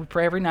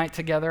pray every night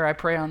together. I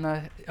pray on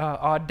the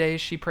odd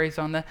days. She prays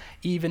on the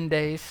even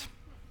days,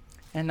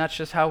 and that's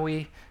just how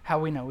we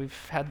know.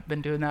 We've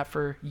been doing that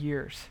for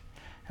years.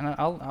 And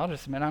I'll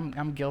just admit,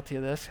 I'm guilty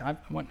of this.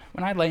 When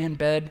I lay in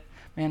bed,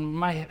 man,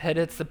 my head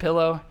hits the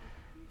pillow,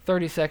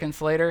 30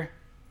 seconds later,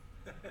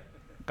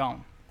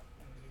 gone.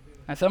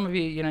 And some of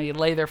you, you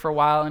lay there for a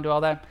while and do all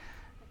that.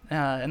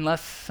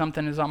 Unless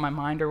something is on my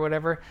mind or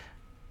whatever,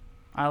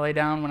 I lay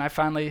down. When I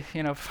finally,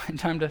 find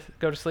time to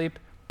go to sleep,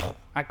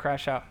 I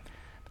crash out.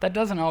 But that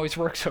doesn't always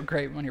work so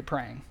great when you're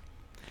praying.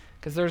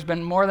 Because there's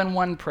been more than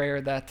one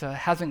prayer that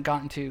hasn't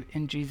gotten to,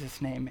 in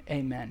Jesus' name,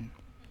 amen.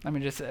 Let me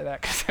just say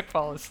that because I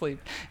fall asleep.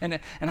 And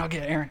I'll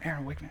get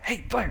Aaron, wake me.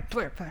 Hey, Blair.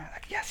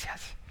 Like, yes.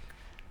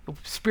 The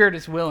spirit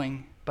is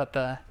willing, but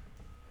the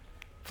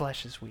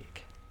flesh is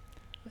weak.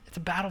 It's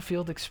a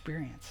battlefield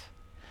experience.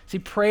 See,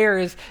 prayer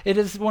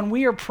is when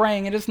we are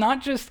praying, it is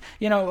not just,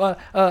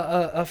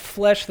 a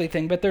fleshly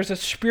thing, but there's a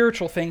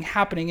spiritual thing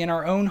happening in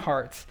our own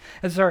hearts.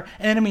 As our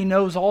enemy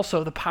knows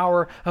also the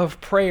power of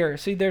prayer.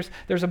 See, there's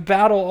a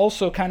battle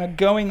also kind of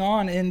going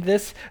on in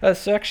this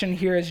section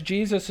here as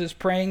Jesus is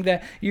praying,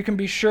 that you can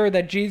be sure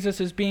that Jesus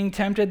is being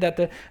tempted, that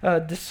the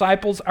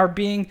disciples are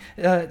being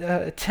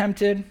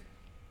tempted.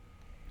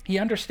 He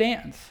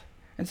understands.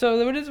 And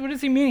so what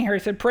is he meaning here? He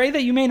said, pray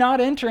that you may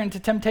not enter into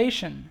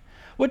temptation.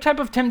 What type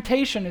of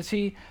temptation is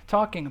he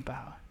talking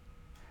about?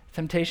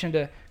 Temptation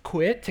to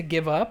quit, to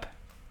give up,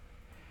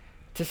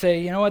 to say,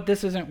 you know what,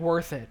 this isn't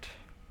worth it.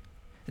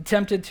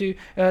 Tempted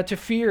to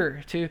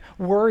fear, to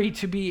worry,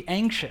 to be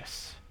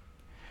anxious.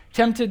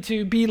 Tempted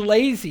to be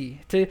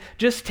lazy, to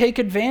just take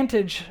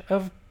advantage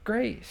of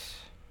grace.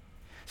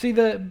 See,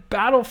 the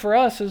battle for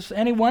us is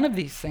any one of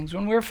these things.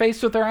 When we're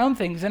faced with our own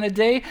things in a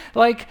day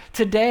like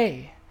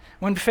today,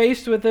 when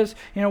faced with this,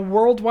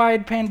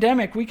 worldwide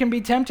pandemic, we can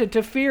be tempted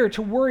to fear,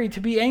 to worry, to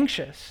be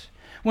anxious.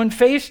 When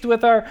faced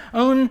with our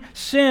own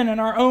sin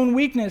and our own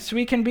weakness,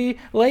 we can be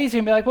lazy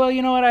and be like, well,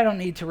 you know what? I don't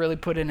need to really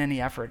put in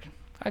any effort.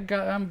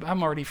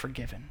 I'm already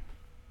forgiven.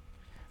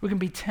 We can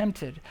be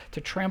tempted to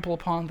trample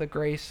upon the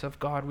grace of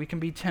God. We can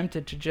be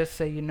tempted to just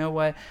say, you know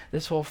what?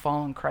 This whole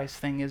fallen Christ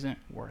thing isn't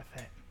worth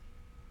it.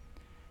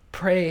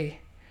 Pray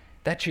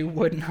that you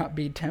would not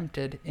be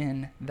tempted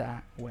in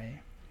that way.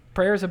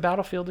 Prayer is a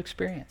battlefield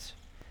experience.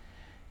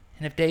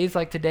 And if days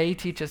like today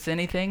teach us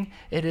anything,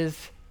 it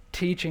is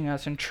teaching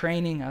us and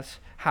training us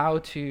how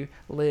to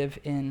live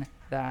in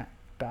that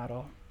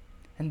battle.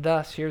 And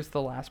thus, here's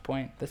the last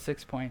point, the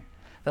sixth point.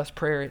 Thus,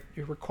 prayer,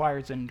 it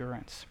requires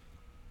endurance.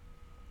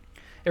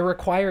 It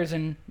requires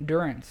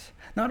endurance.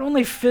 Not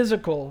only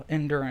physical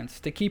endurance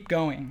to keep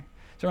going.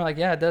 So we're like,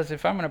 yeah, it does.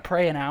 If I'm going to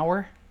pray an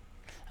hour,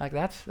 like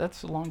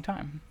that's a long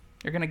time.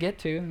 You're going to get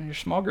to in your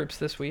small groups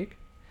this week.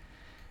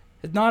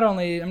 I'm not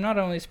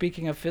only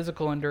speaking of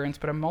physical endurance,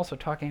 but I'm also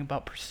talking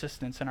about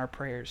persistence in our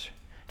prayers.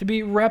 To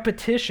be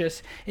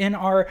repetitious in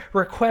our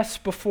requests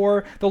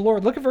before the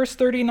Lord. Look at verse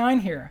 39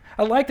 here.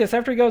 I like this.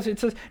 After he goes, it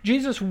says,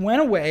 Jesus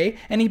went away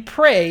and he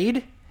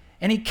prayed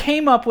and he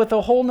came up with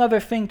a whole nother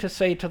thing to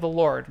say to the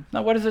Lord.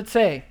 Now, what does it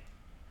say?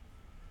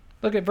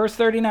 Look at verse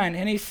 39.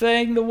 And he's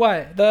saying the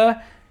what?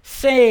 The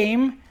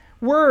same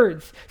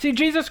words. See,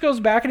 Jesus goes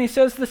back and he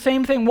says the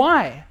same thing.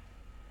 Why?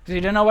 Because he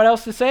didn't know what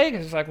else to say.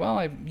 Because he's like, well,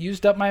 I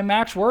used up my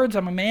max words.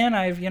 I'm a man.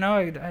 I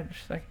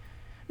just like,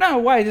 no,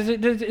 why?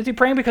 Is he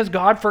praying because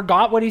God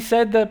forgot what he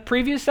said the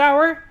previous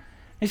hour?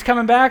 He's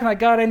coming back and like,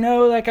 God, I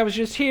know, like I was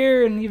just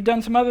here and you've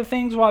done some other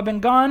things while I've been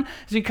gone.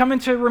 Is he coming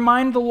to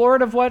remind the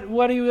Lord of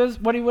what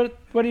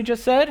he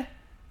just said?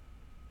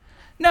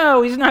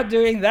 No, he's not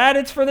doing that.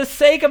 It's for the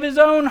sake of his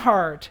own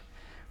heart.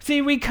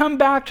 See, we come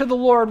back to the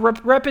Lord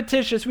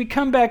repetitious. We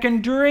come back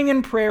enduring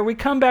in prayer. We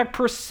come back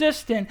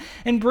persistent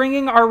in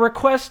bringing our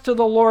requests to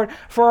the Lord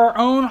for our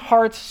own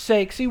heart's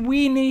sake. See,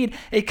 we need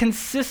a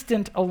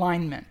consistent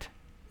alignment.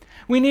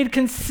 We need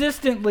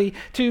consistently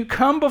to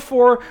come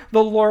before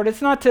the Lord.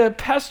 It's not to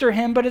pester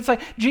him, but it's like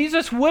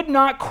Jesus would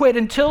not quit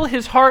until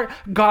his heart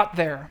got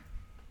there.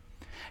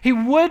 He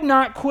would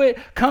not quit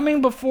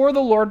coming before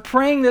the Lord,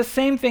 praying the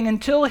same thing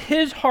until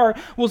his heart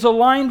was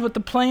aligned with the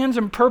plans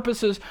and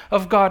purposes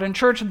of God. And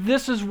church,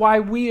 this is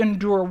why we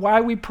endure, why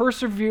we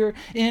persevere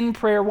in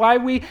prayer, why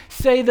we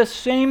say the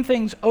same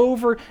things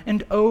over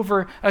and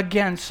over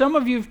again. Some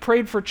of you have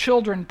prayed for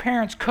children,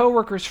 parents,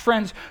 coworkers,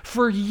 friends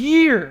for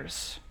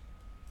years,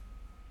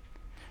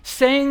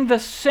 saying the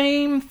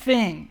same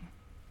thing.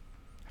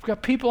 I've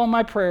got people on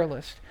my prayer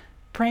list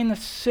praying the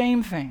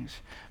same things.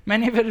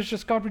 Many of it is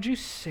just, God, would you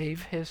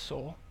save his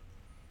soul?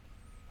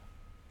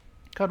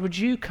 God, would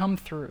you come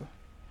through?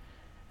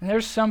 And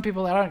there's some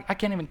people that I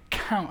can't even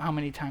count how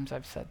many times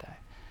I've said that.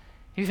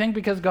 You think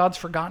because God's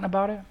forgotten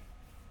about it?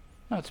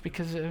 No, it's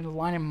because it's a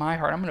line in my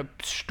heart. I'm going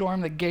to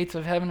storm the gates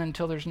of heaven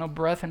until there's no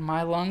breath in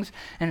my lungs,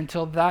 and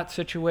until that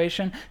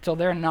situation, until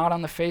they're not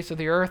on the face of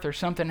the earth or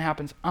something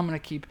happens, I'm going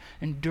to keep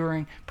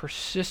enduring,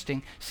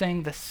 persisting,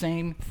 saying the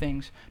same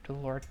things to the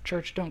Lord.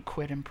 Church, don't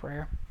quit in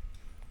prayer.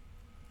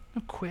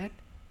 Don't quit.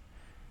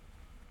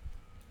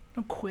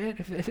 Don't quit.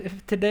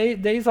 If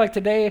days like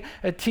today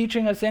are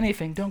teaching us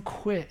anything, don't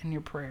quit in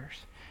your prayers.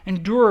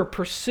 Endure,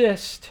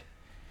 persist.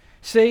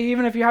 Say,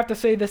 even if you have to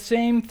say the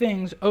same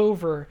things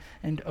over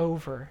and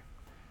over,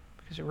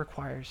 because it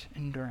requires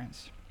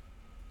endurance.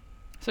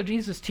 So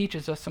Jesus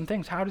teaches us some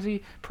things. How does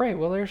he pray?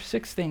 Well, there's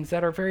 6 things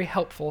that are very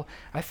helpful,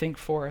 I think,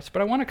 for us.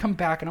 But I want to come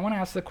back and I want to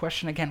ask the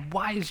question again,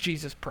 why is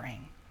Jesus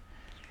praying?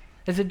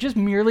 Is it just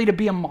merely to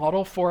be a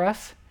model for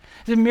us?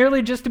 Is it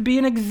merely just to be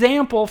an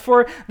example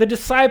for the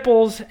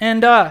disciples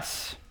and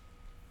us?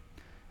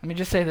 Let me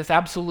just say this,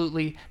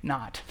 absolutely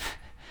not.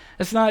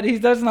 That's not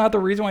the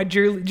reason why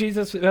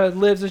Jesus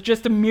lives, is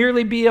just to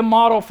merely be a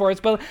model for us.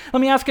 But let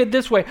me ask it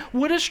this way.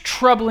 What is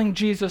troubling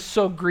Jesus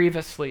so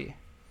grievously?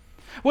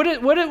 What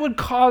it would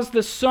cause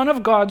the Son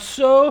of God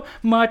so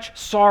much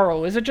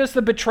sorrow? Is it just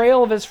the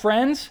betrayal of his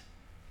friends?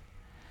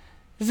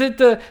 Is it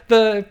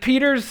the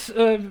Peter's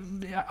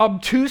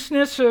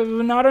obtuseness of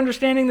not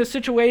understanding the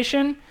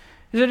situation?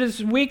 Is it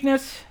his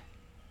weakness?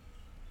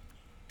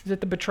 Is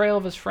it the betrayal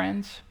of his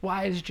friends?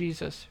 Why is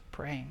Jesus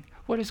praying?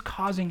 What is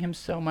causing him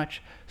so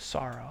much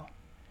sorrow?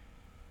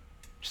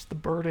 Just the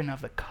burden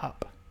of the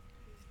cup.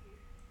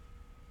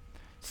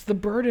 It's the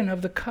burden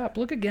of the cup.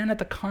 Look again at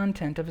the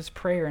content of his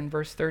prayer in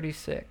verse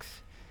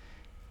 36.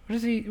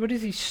 What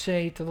does he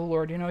say to the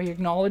Lord? He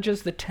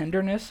acknowledges the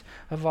tenderness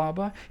of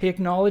Abba. He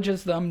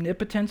acknowledges the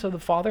omnipotence of the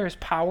Father, his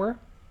power,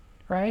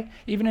 right?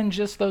 Even in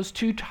just those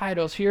two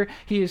titles, here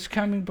he is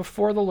coming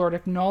before the Lord,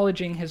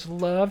 acknowledging his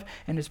love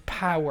and his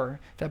power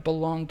that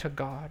belong to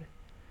God.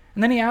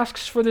 And then he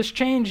asks for this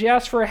change. He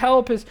asks for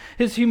help.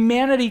 His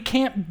humanity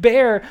can't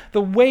bear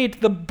the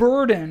weight, the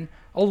burden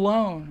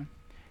alone.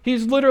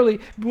 He's literally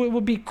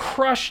will be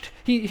crushed.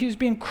 He's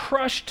being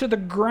crushed to the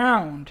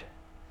ground.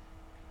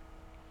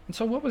 And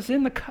so what was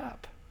in the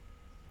cup?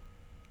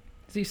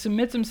 As he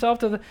submits himself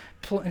to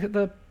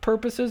the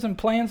purposes and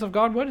plans of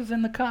God, what is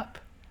in the cup?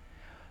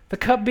 The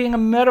cup being a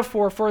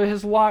metaphor for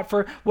his lot,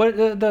 for what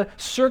the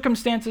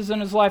circumstances in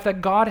his life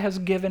that God has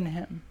given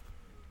him.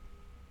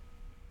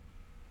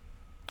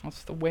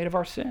 That's the weight of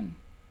our sin.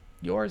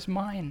 Yours,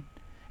 mine,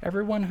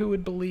 everyone who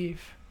would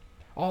believe.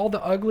 All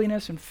the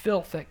ugliness and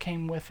filth that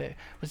came with it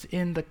was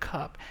in the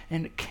cup,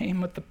 and it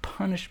came with the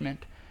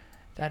punishment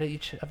that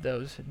each of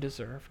those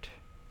deserved.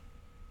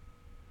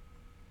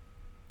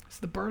 It's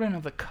the burden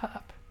of the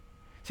cup.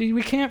 See,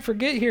 we can't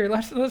forget here,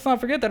 let's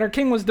not forget that our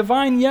king was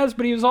divine, yes,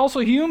 but he was also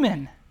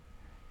human.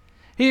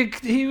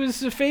 He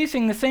was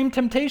facing the same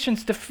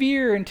temptations to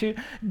fear and to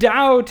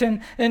doubt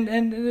and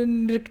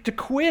to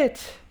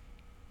quit.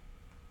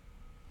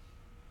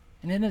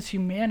 And in his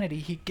humanity,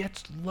 he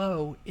gets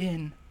low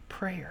in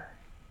prayer.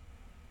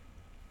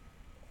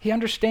 He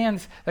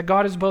understands that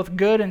God is both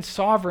good and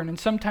sovereign, and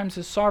sometimes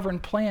his sovereign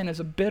plan is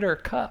a bitter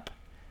cup,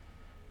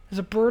 is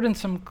a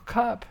burdensome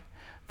cup.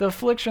 The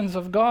afflictions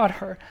of God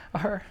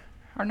are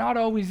not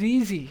always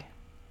easy.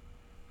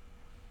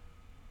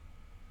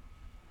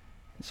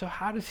 And so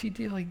how does he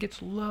deal? He gets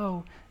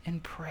low in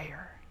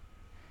prayer.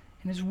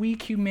 In his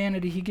weak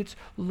humanity, he gets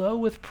low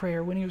with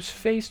prayer. When he was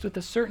faced with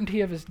the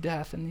certainty of his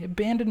death and the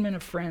abandonment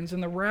of friends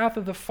and the wrath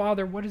of the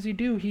Father, what does he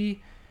do?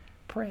 He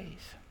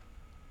prays.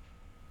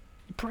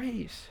 He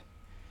prays.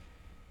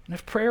 And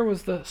if prayer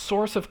was the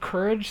source of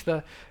courage,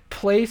 the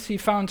place he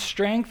found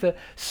strength, the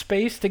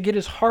space to get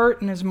his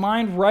heart and his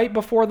mind right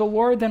before the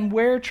Lord, then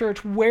where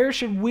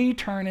should we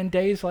turn in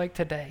days like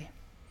today?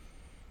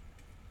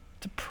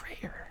 To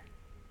prayer.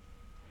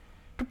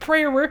 To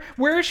prayer.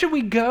 Where should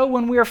we go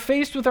when we are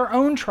faced with our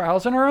own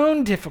trials and our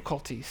own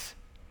difficulties?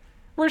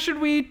 Where should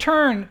we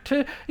turn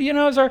to,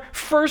 as our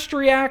first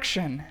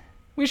reaction?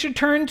 We should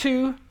turn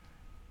to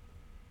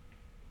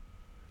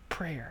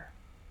prayer.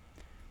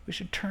 We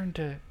should turn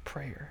to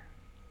prayer.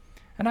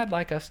 And I'd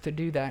like us to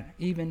do that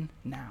even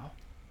now.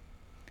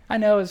 I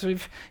know as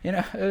we've,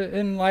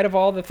 in light of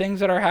all the things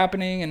that are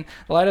happening, in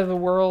light of the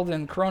world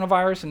and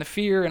coronavirus and the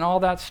fear and all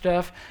that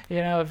stuff,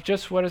 of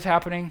just what is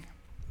happening,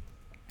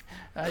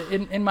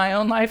 in my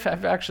own life,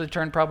 I've actually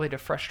turned probably to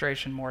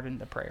frustration more than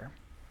to prayer.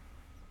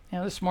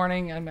 This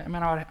morning, I'm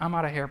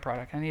out of hair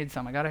product. I needed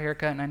some. I got a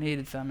haircut and I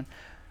needed some. And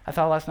I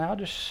thought last night, I'll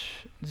just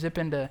zip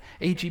into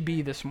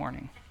H-E-B this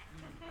morning.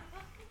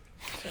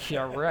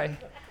 Yeah, right.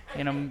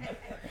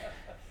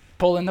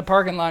 Pull in the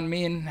parking lot,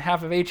 me and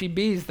half of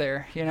H-E-B's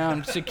there,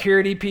 and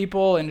security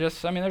people, and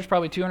there's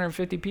probably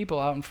 250 people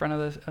out in front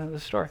of the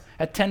store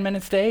at 10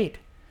 minutes to 8.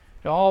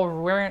 They're all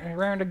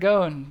raring to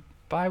go and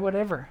buy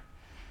whatever.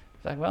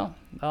 It's like, well,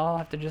 I'll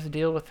have to just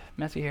deal with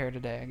messy hair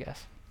today, I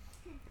guess,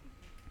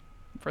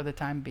 for the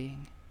time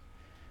being.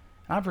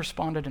 And I've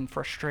responded in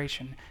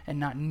frustration and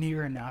not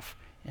near enough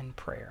in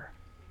prayer.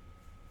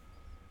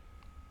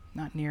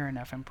 Not near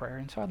enough in prayer.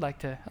 And so I'd like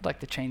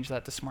to change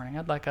that this morning.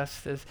 I'd like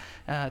us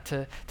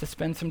to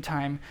spend some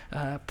time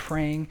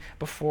praying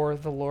before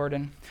the Lord.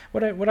 And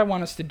what I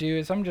want us to do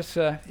is I'm just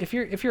if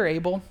you're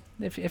able,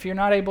 if you're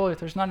not able, if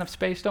there's not enough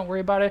space, don't worry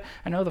about it.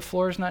 I know the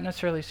floor is not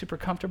necessarily super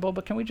comfortable,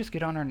 but can we just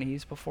get on our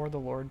knees before the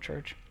Lord,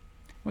 church?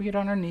 We get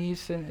on our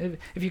knees, and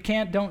if you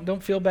can't,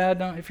 don't feel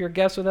bad. If you're a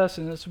guest with us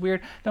and it's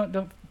weird,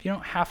 you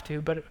don't have to.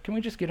 But can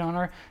we just get on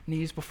our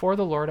knees before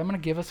the Lord? I'm going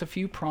to give us a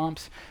few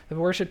prompts. The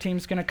worship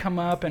team's going to come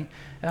up, and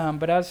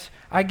but as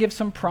I give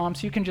some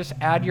prompts, you can just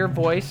add your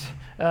voice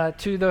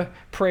to the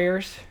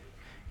prayers.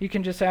 You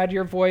can just add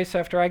your voice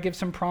after I give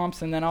some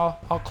prompts, and then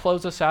I'll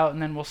close us out,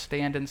 and then we'll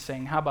stand and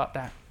sing. How about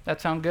that?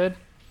 That sound good?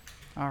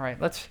 All right,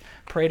 let's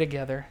pray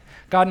together.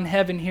 God in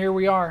heaven, here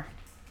we are.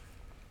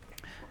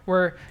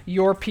 We're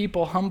your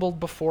people humbled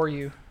before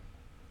you.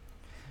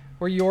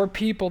 We're your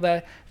people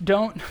that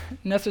don't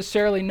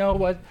necessarily know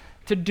what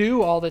to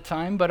do all the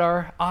time, but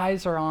our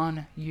eyes are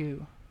on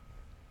you.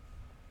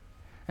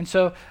 And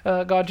so,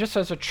 God, just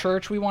as a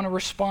church, we want to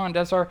respond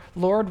as our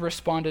Lord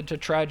responded to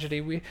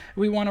tragedy.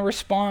 We want to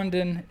respond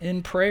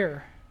in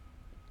prayer.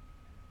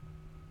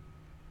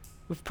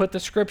 We've put the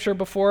scripture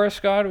before us,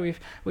 God.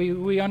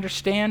 We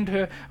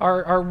understand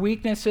our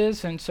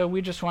weaknesses, and so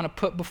we just want to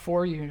put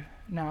before you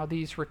now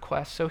these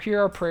requests. So hear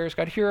our prayers,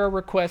 God. Hear our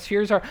requests.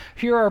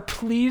 Hear our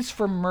pleas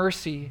for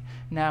mercy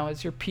now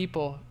as your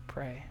people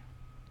pray.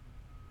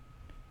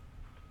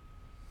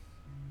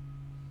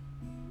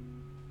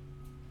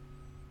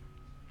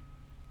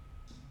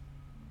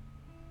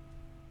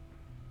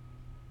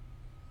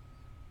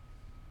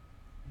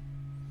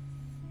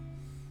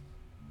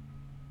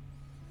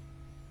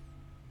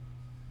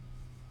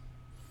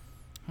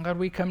 God,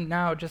 we come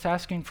now just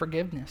asking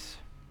forgiveness.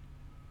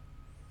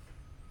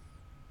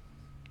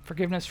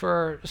 Forgiveness for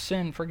our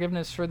sin,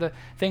 forgiveness for the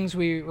things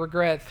we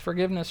regret,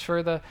 forgiveness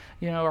for the,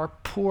 our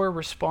poor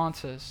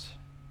responses.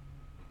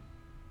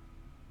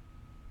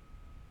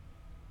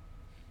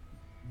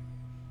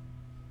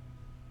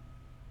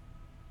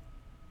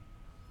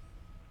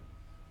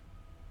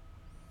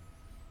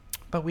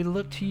 But we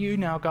look to you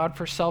now, God,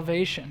 for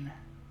salvation.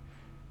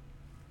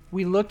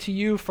 We look to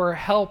you for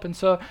help. And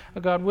so,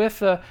 God,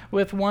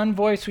 with one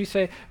voice we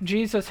say,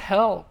 Jesus,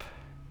 help.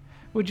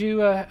 Would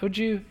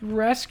you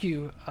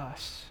rescue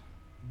us?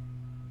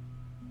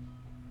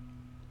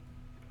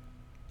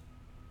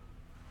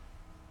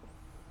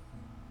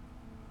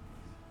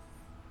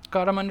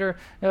 God, I'm under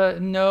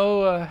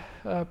no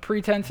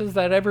pretenses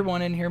that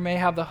everyone in here may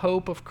have the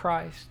hope of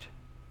Christ.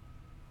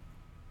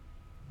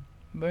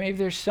 But maybe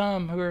there's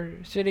some who are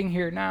sitting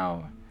here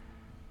now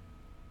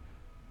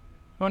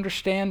who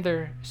understand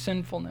their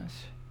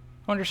sinfulness,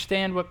 who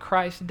understand what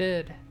Christ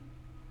did,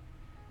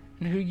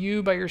 and who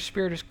you, by your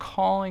Spirit, is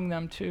calling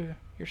them to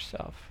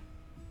yourself.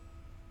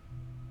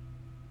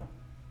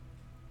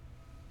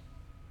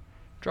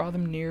 Draw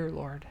them near,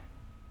 Lord.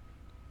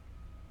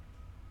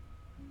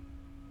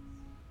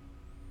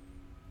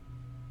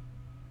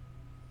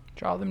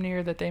 Draw them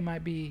near that they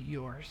might be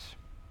yours.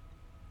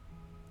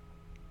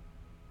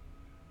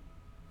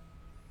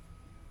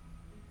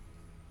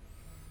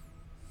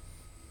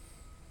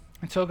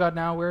 And so, God,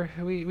 now there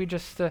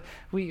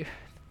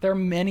are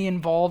many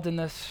involved in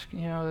this,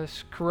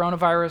 this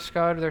coronavirus,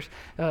 God. There's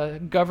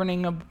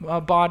governing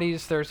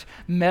bodies. There's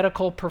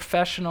medical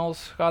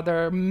professionals. God,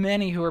 there are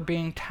many who are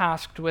being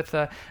tasked with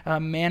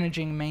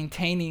managing,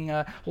 maintaining,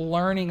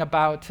 learning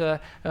about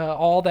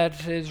all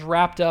that is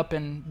wrapped up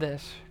in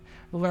this.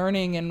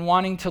 Learning and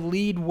wanting to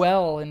lead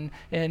well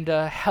and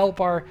help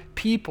our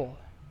people.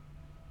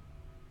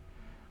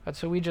 God,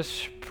 so we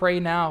just pray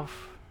now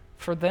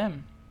for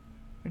them.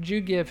 Would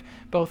you give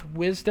both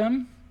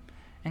wisdom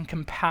and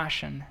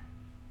compassion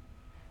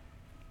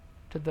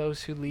to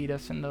those who lead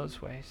us in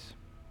those ways?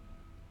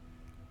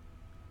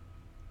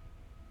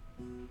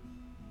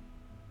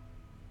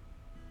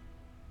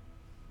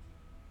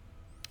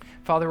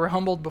 Father, we're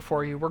humbled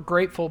before you. We're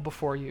grateful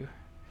before you.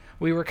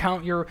 We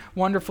recount your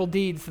wonderful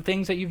deeds, the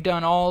things that you've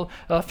done all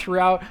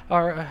throughout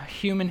our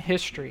human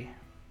history.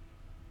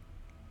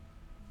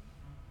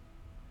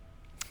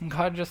 And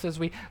God, just as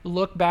we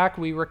look back,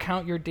 we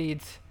recount your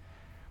deeds.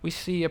 We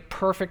see a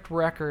perfect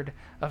record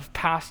of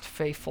past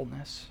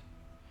faithfulness.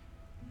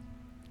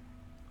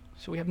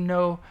 So we have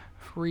no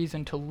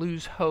reason to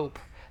lose hope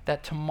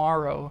that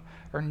tomorrow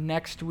or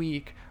next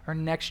week or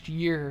next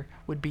year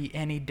would be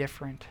any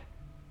different.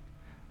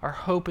 Our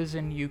hope is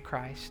in you,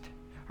 Christ.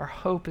 Our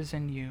hope is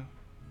in you.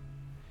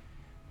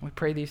 We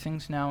pray these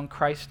things now in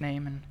Christ's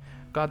name, and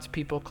God's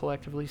people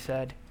collectively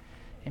said,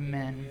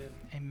 Amen.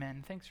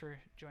 Amen. Thanks for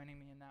joining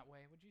me in that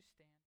way. Would you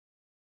stand?